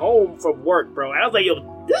the way home from work, bro. And I was like,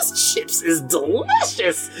 yo, this chips is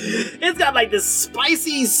delicious. It's got like this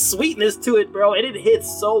spicy sweetness to it, bro, and it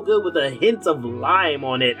hits so good with a hint of lime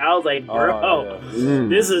on it. I was like, bro,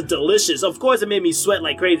 this is delicious. Of course, it made me sweat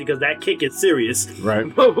like crazy because that kick is serious,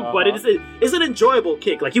 right? But it's an enjoyable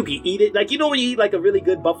kick. Like, you can eat it. Like, when you eat like a really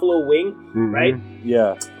good buffalo wing, right?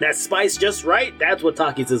 Yeah. That spice just right, that's what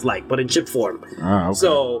Takis is like, but in chip form. Ah, okay.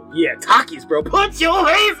 So, yeah, Takis, bro. Put your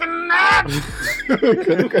face in that!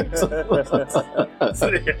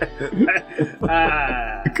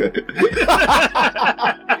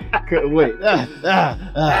 Wait. Now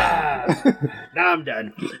I'm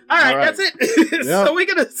done. All right, that's it. So we're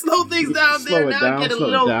going to slow things down there now, get a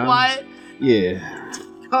little quiet. Yeah.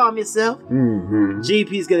 Calm yourself. Mm-hmm.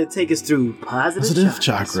 GP's going to take us through positive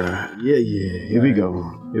chakra. Yeah. Here we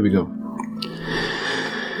go.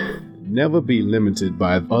 Never be limited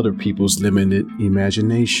by other people's limited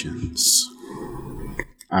imaginations.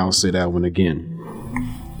 I'll say that one again.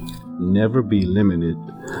 Never be limited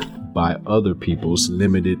by other people's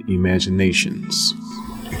limited imaginations.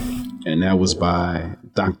 And that was by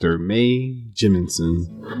Dr. Mae Jemison,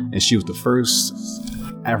 and she was the first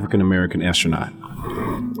African American astronaut.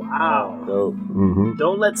 Wow. Dope. Mm-hmm.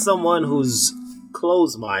 Don't let someone who's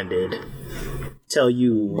closed-minded tell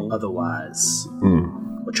you otherwise.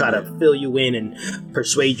 Or try to fill you in and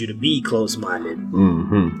persuade you to be closed-minded.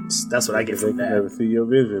 Mm-hmm. That's what I get from that. Never see your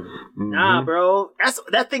vision. Nah, bro.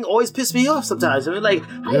 That thing always pissed me off sometimes. I mean, like,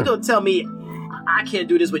 how you gonna tell me I can't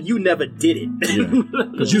do this when you never did it?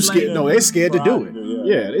 Because you scared. No, they're scared to do it.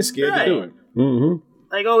 Yeah, they're scared to do it. Mm-hmm.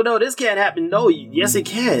 Like, oh no, this can't happen. No, yes it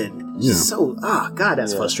can. Yeah. So, God,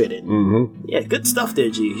 that's frustrating. Mm-hmm. Yeah, good stuff there,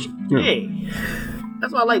 G. Yeah. Hey.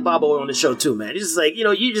 That's why I like Bobo on the show too, man. He's just like,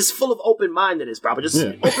 you're just full of open-mindedness, bro. Just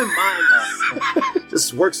open mind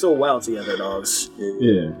just work so well together, dogs.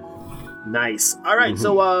 Yeah. Nice. All right,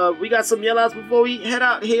 so we got some yell-outs before we head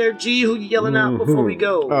out here. G, who you yelling out before we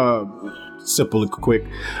go? Simple and quick.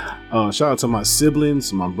 Shout out to my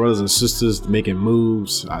siblings, my brothers and sisters making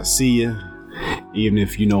moves. I see you. Even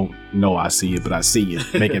if you don't know I see you, but I see you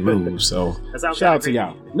making moves. So shout out to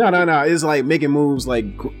y'all. No. It's like making moves,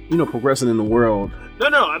 like, progressing in the world. No.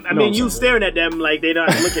 I mean, you staring at them like they're not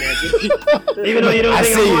looking at you. Even though you don't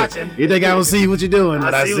think I'm watching. You think I don't see what you're doing,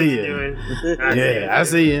 but I see you. I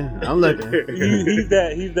see you. I'm looking. He's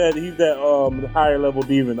that higher level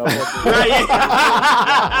demon.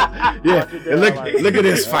 Yeah. And look at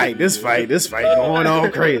this fight. This fight going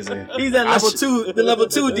on crazy. He's that level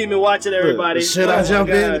two demon watching everybody. Should I jump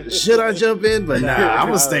in? But nah, I'm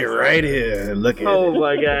gonna stay right here and look at it. Oh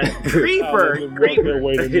my God. Creeper.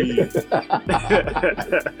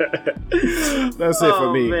 That's it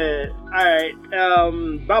for me. Man. All right,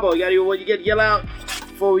 Bobo, you get yell out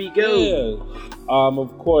before we go? Yeah.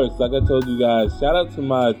 Of course, like I told you guys, shout out to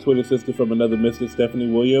my Twitter sister from another Mr. Stephanie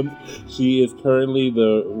Williams. She is currently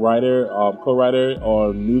the co-writer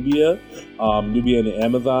on Nubia and the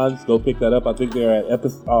Amazons. Go pick that up. I think they're at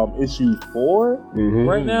issue 4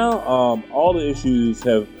 right now. All the issues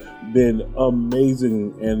have been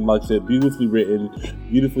amazing and, like I said, beautifully written,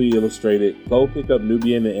 beautifully illustrated. Go pick up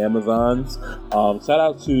Nubia and the Amazons. Shout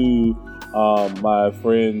out to my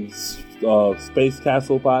friends Space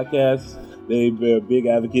Castle podcast. They've been big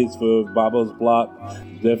advocates for Bobo's Block.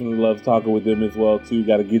 Definitely love talking with them as well too.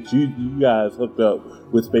 Got to get you guys hooked up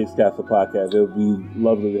with Space Castle podcast. It would be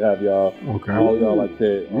lovely to have y'all. Okay. All y'all like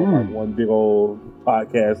that like one big old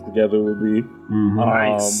podcast together would be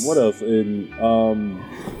nice. What else? And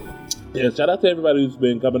shout out to everybody who's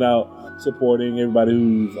been coming out, supporting, everybody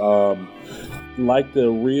who's like the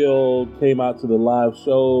reel, came out to the live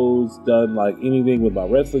shows, done like anything with my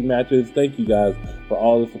wrestling matches. Thank you guys for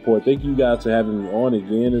all the support. Thank you guys for having me on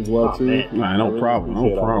again as well too.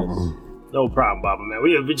 No problem, Bobo, man.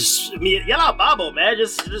 We just yell out Bobo, man.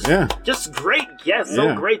 Just great guest.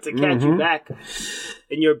 So great to catch you back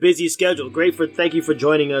in your busy schedule. Thank you for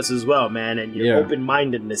joining us as well, man, and your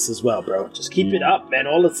open-mindedness as well, bro. Just keep it up, man.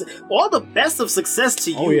 All the best of success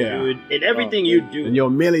to you, dude, in everything you do. And your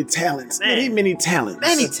many talents. Many talents.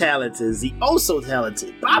 Many talents is the so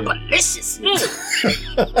talented. Bobolicious.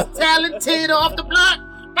 Talented off the block.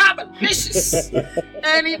 Bobolicious.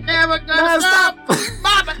 And he never gonna stop.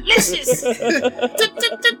 Bobolicious.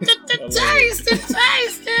 Taste it.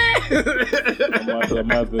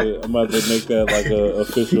 I'm about to make that like a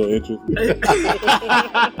official entry.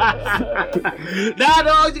 Nah,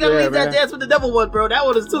 dog, you gotta leave that Dance with the Devil one, bro. That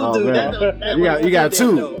one is too, dude. You got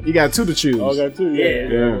two. You got two to choose. Oh, I got two.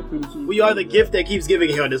 Yeah. We are the gift that keeps giving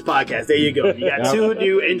here on this podcast. There you go. You got two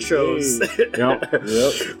new intros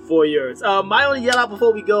for yours. My only yell out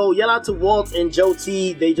before we go, yell out to Walt and Joe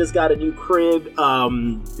T. They just got a new crib,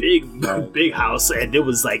 big house, and it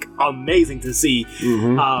was like amazing to see.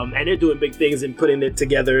 And they're doing big things and putting it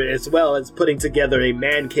together, as well as putting together a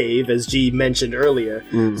man cave, as G mentioned earlier.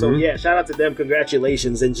 So shout out to them.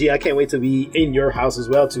 Congratulations. And G, I can't wait to be in your house as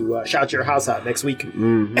well to shout your house out next week.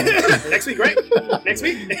 Next week, right? Next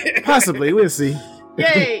week? Possibly. We'll see.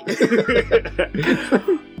 Yay!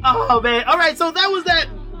 Oh man! All right, so that was that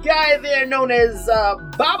guy there known as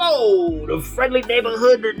Bobo, the friendly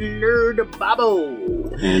neighborhood nerd Bobo.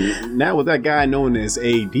 And now with that guy known as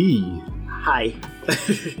AD. Hi.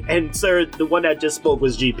 And sir, the one that just spoke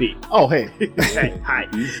was GP. Oh, hey. Hey, hi.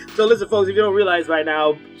 So listen, folks, if you don't realize right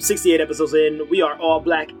now, 68 episodes in, we are all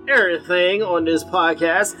black everything on this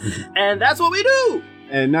podcast, and that's what we do.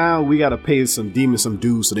 And now we gotta pay some demons some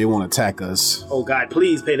dues so they won't attack us. Oh God,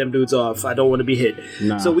 please pay them dudes off. I don't want to be hit.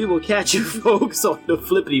 Nah. So we will catch you folks on the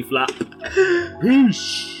flippity flop.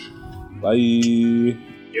 Peace. Bye.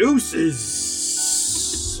 Deuces.